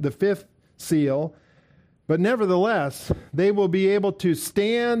from the fifth seal. But nevertheless, they will be able to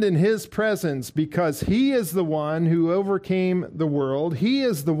stand in His presence because He is the one who overcame the world. He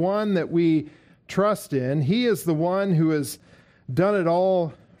is the one that we trust in. He is the one who has done it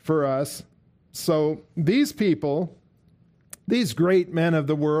all for us. So these people, these great men of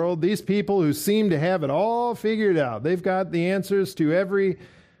the world, these people who seem to have it all figured out, they've got the answers to every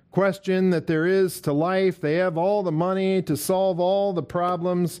question that there is to life. They have all the money to solve all the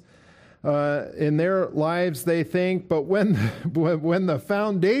problems in their lives, they think. But when the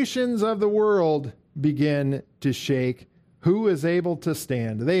foundations of the world begin to shake, who is able to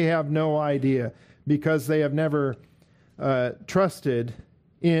stand? They have no idea because they have never trusted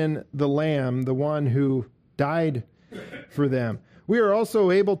in the Lamb, the one who died for them. We are also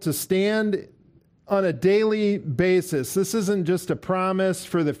able to stand on a daily basis. This isn't just a promise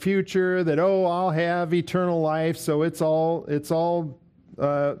for the future that, I'll have eternal life, so it's all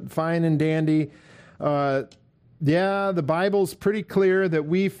fine and dandy. The Bible's pretty clear that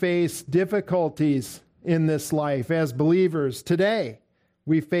we face difficulties in this life as believers. Today,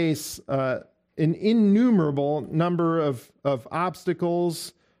 we face an innumerable number of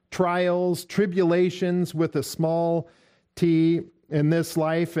obstacles, trials, tribulations with a small t in this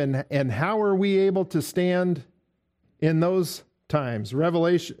life. And how are we able to stand in those times?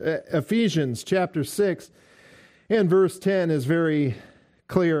 Ephesians chapter 6 and verse 10 is very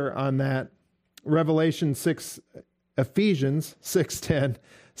clear on that. Ephesians 6:10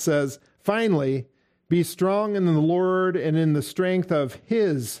 says, finally, be strong in the Lord and in the strength of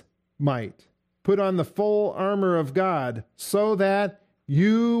His might. Put on the full armor of God so that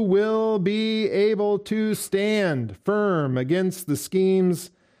you will be able to stand firm against the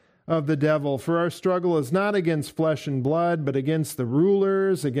schemes of the devil. For our struggle is not against flesh and blood, but against the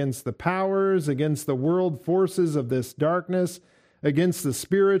rulers, against the powers, against the world forces of this darkness, against the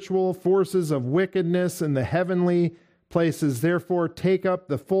spiritual forces of wickedness in the heavenly places. Therefore, take up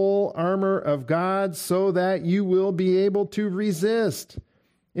the full armor of God so that you will be able to resist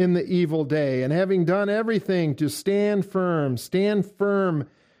in the evil day. And having done everything to stand firm,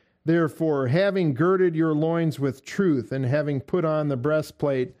 therefore, having girded your loins with truth and having put on the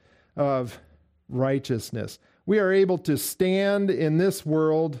breastplate of righteousness. We are able to stand in this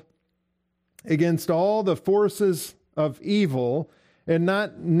world against all the forces of evil, and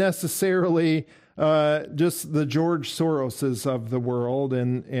not necessarily just the George Soroses of the world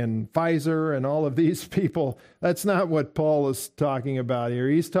and Pfizer and all of these people. That's not what Paul is talking about here.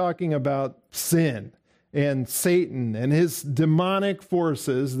 He's talking about sin and Satan and his demonic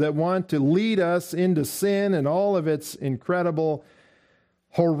forces that want to lead us into sin and all of its incredible,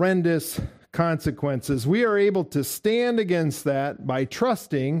 horrendous consequences. We are able to stand against that by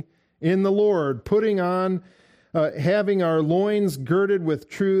trusting in the Lord, putting on having our loins girded with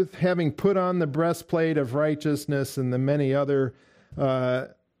truth, having put on the breastplate of righteousness, and the many other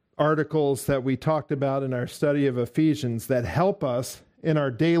articles that we talked about in our study of Ephesians that help us in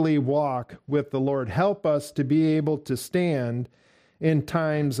our daily walk with the Lord, help us to be able to stand in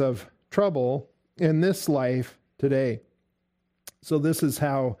times of trouble in this life today. So this is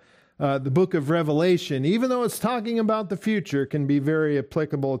how the book of Revelation, even though it's talking about the future, can be very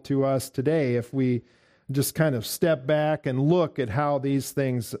applicable to us today if we just kind of step back and look at how these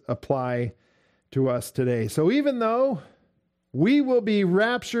things apply to us today. So even though we will be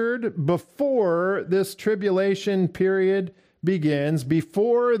raptured before this tribulation period begins,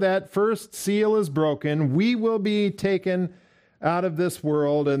 before that first seal is broken, we will be taken out of this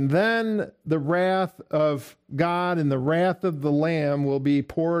world, and then the wrath of God and the wrath of the Lamb will be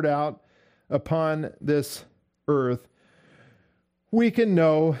poured out upon this earth. We can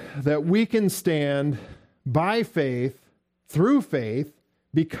know that we can stand by faith, through faith,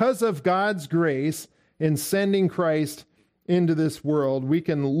 because of God's grace in sending Christ into this world. We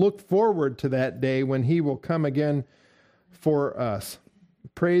can look forward to that day when he will come again for us.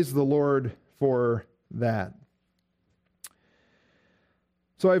 Praise the Lord for that.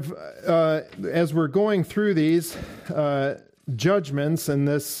 So as we're going through these judgments and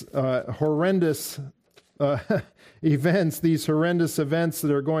this horrendous events, these horrendous events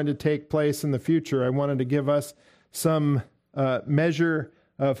that are going to take place in the future, I wanted to give us some measure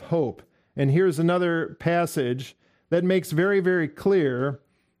of hope. And here's another passage that makes very, very clear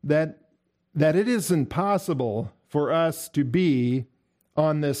that it isn't possible for us to be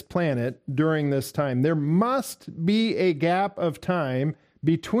on this planet during this time. There must be a gap of time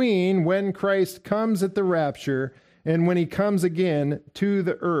between when Christ comes at the rapture and when he comes again to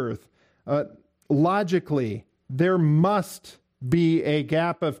the earth. Logically, there must be a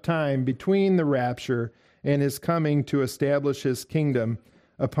gap of time between the rapture and his coming to establish his kingdom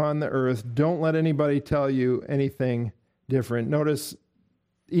upon the earth. Don't let anybody tell you anything different. Notice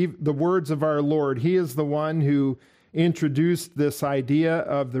the words of our Lord. He is the one who introduced this idea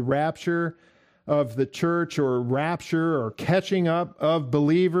of the rapture of the church, or rapture or catching up of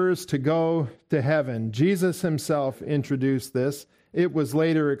believers to go to heaven. Jesus himself introduced this. It was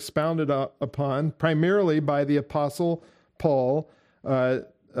later expounded upon primarily by the Apostle Paul.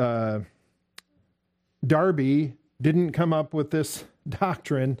 Darby didn't come up with this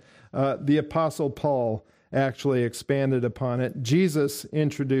doctrine. The Apostle Paul actually expanded upon it. Jesus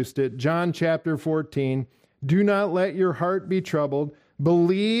introduced it. John chapter 14, do not let your heart be troubled.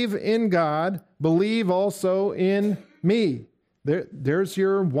 Believe in God. Believe also in me. There's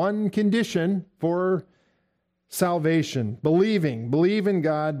your one condition for salvation. Believing. Believe in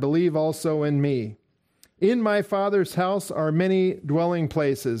God. Believe also in me. In my Father's house are many dwelling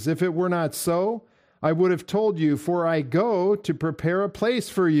places. If it were not so, I would have told you, for I go to prepare a place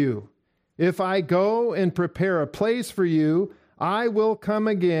for you. If I go and prepare a place for you, I will come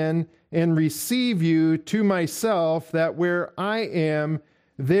again and receive you to myself, that where I am,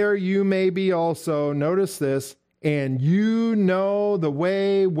 there you may be also. Notice this, and you know the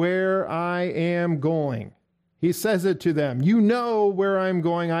way where I am going. He says it to them. You know where I'm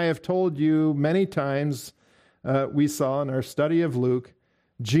going. I have told you many times. We saw in our study of Luke,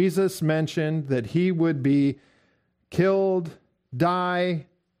 Jesus mentioned that he would be killed, die,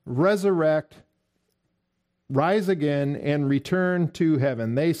 resurrect, rise again, and return to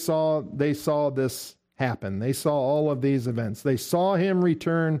heaven. They saw this happen. They saw all of these events. They saw him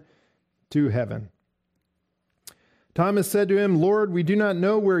return to heaven. Thomas said to him, Lord, we do not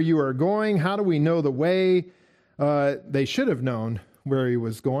know where you are going. How do we know the way? They should have known where he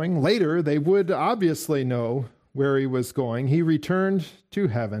was going. Later, they would obviously know where he was going. He returned to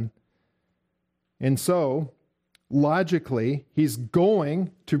heaven. And so, logically, he's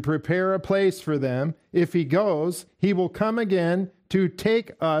going to prepare a place for them. If he goes, he will come again to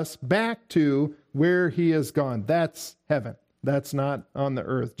take us back to where he has gone. That's heaven. That's not on the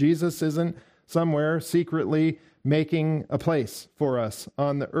earth. Jesus isn't somewhere secretly making a place for us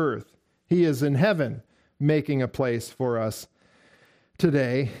on the earth. He is in heaven making a place for us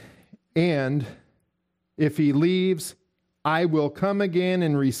today. And if he leaves, I will come again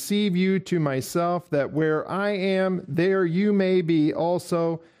and receive you to myself, that where I am, there you may be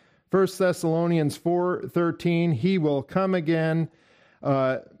also. 1 Thessalonians 4:13, he will come again,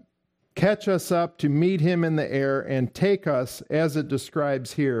 catch us up to meet him in the air, and take us, as it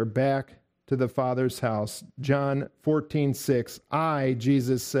describes here, back to the Father's house. John 14:6, I,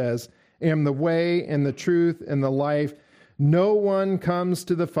 Jesus says, am the way and the truth and the life. No one comes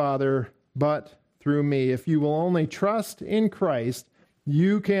to the Father but through me. If you will only trust in Christ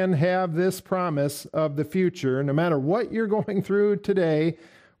You can have this promise of the future, no matter what you're going through today,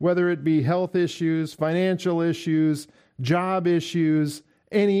 whether it be health issues, financial issues, job issues,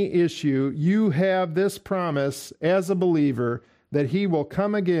 any issue, you have this promise as a believer that he will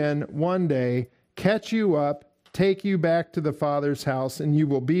come again one day, catch you up, take you back to the Father's house, and you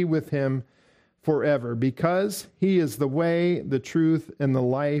will be with him forever, because he is the way, the truth, and the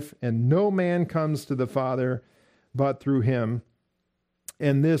life, and no man comes to the Father but through him.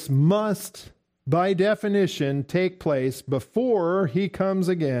 And this must, by definition, take place before he comes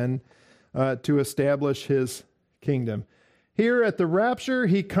again to establish his kingdom. Here at the rapture,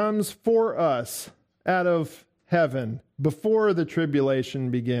 he comes for us out of heaven before the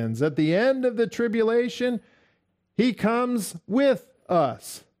tribulation begins. At the end of the tribulation, he comes with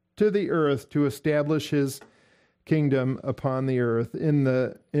us to the earth to establish his kingdom upon the earth. In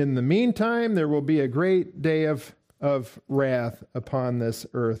the meantime, there will be a great day of wrath upon this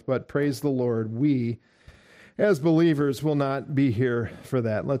earth. But praise the Lord, we as believers will not be here for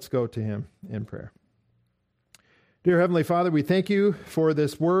that. Let's go to him in prayer. Dear Heavenly Father, we thank you for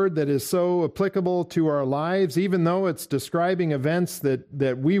this word that is so applicable to our lives. Even though it's describing events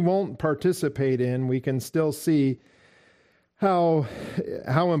that we won't participate in, we can still see how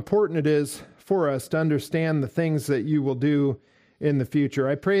important it is for us to understand the things that you will do in the future.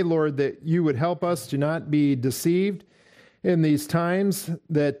 I pray, Lord, that you would help us to not be deceived in these times,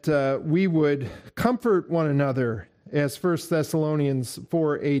 that we would comfort one another, as 1 Thessalonians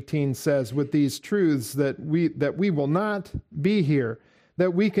 4:18 says, with these truths that we will not be here,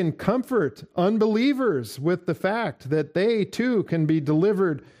 that we can comfort unbelievers with the fact that they too can be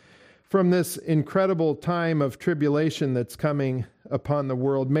delivered from this incredible time of tribulation that's coming upon the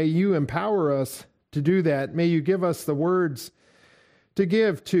world. May you empower us to do that. May you give us the words to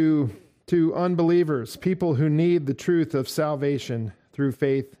give to unbelievers, people who need the truth of salvation through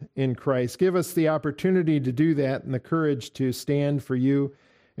faith in Christ. Give us the opportunity to do that and the courage to stand for you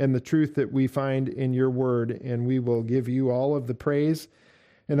and the truth that we find in your word. And we will give you all of the praise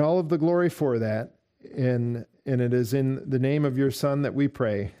and all of the glory for that. And it is in the name of your Son that we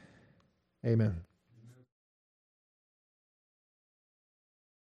pray. Amen.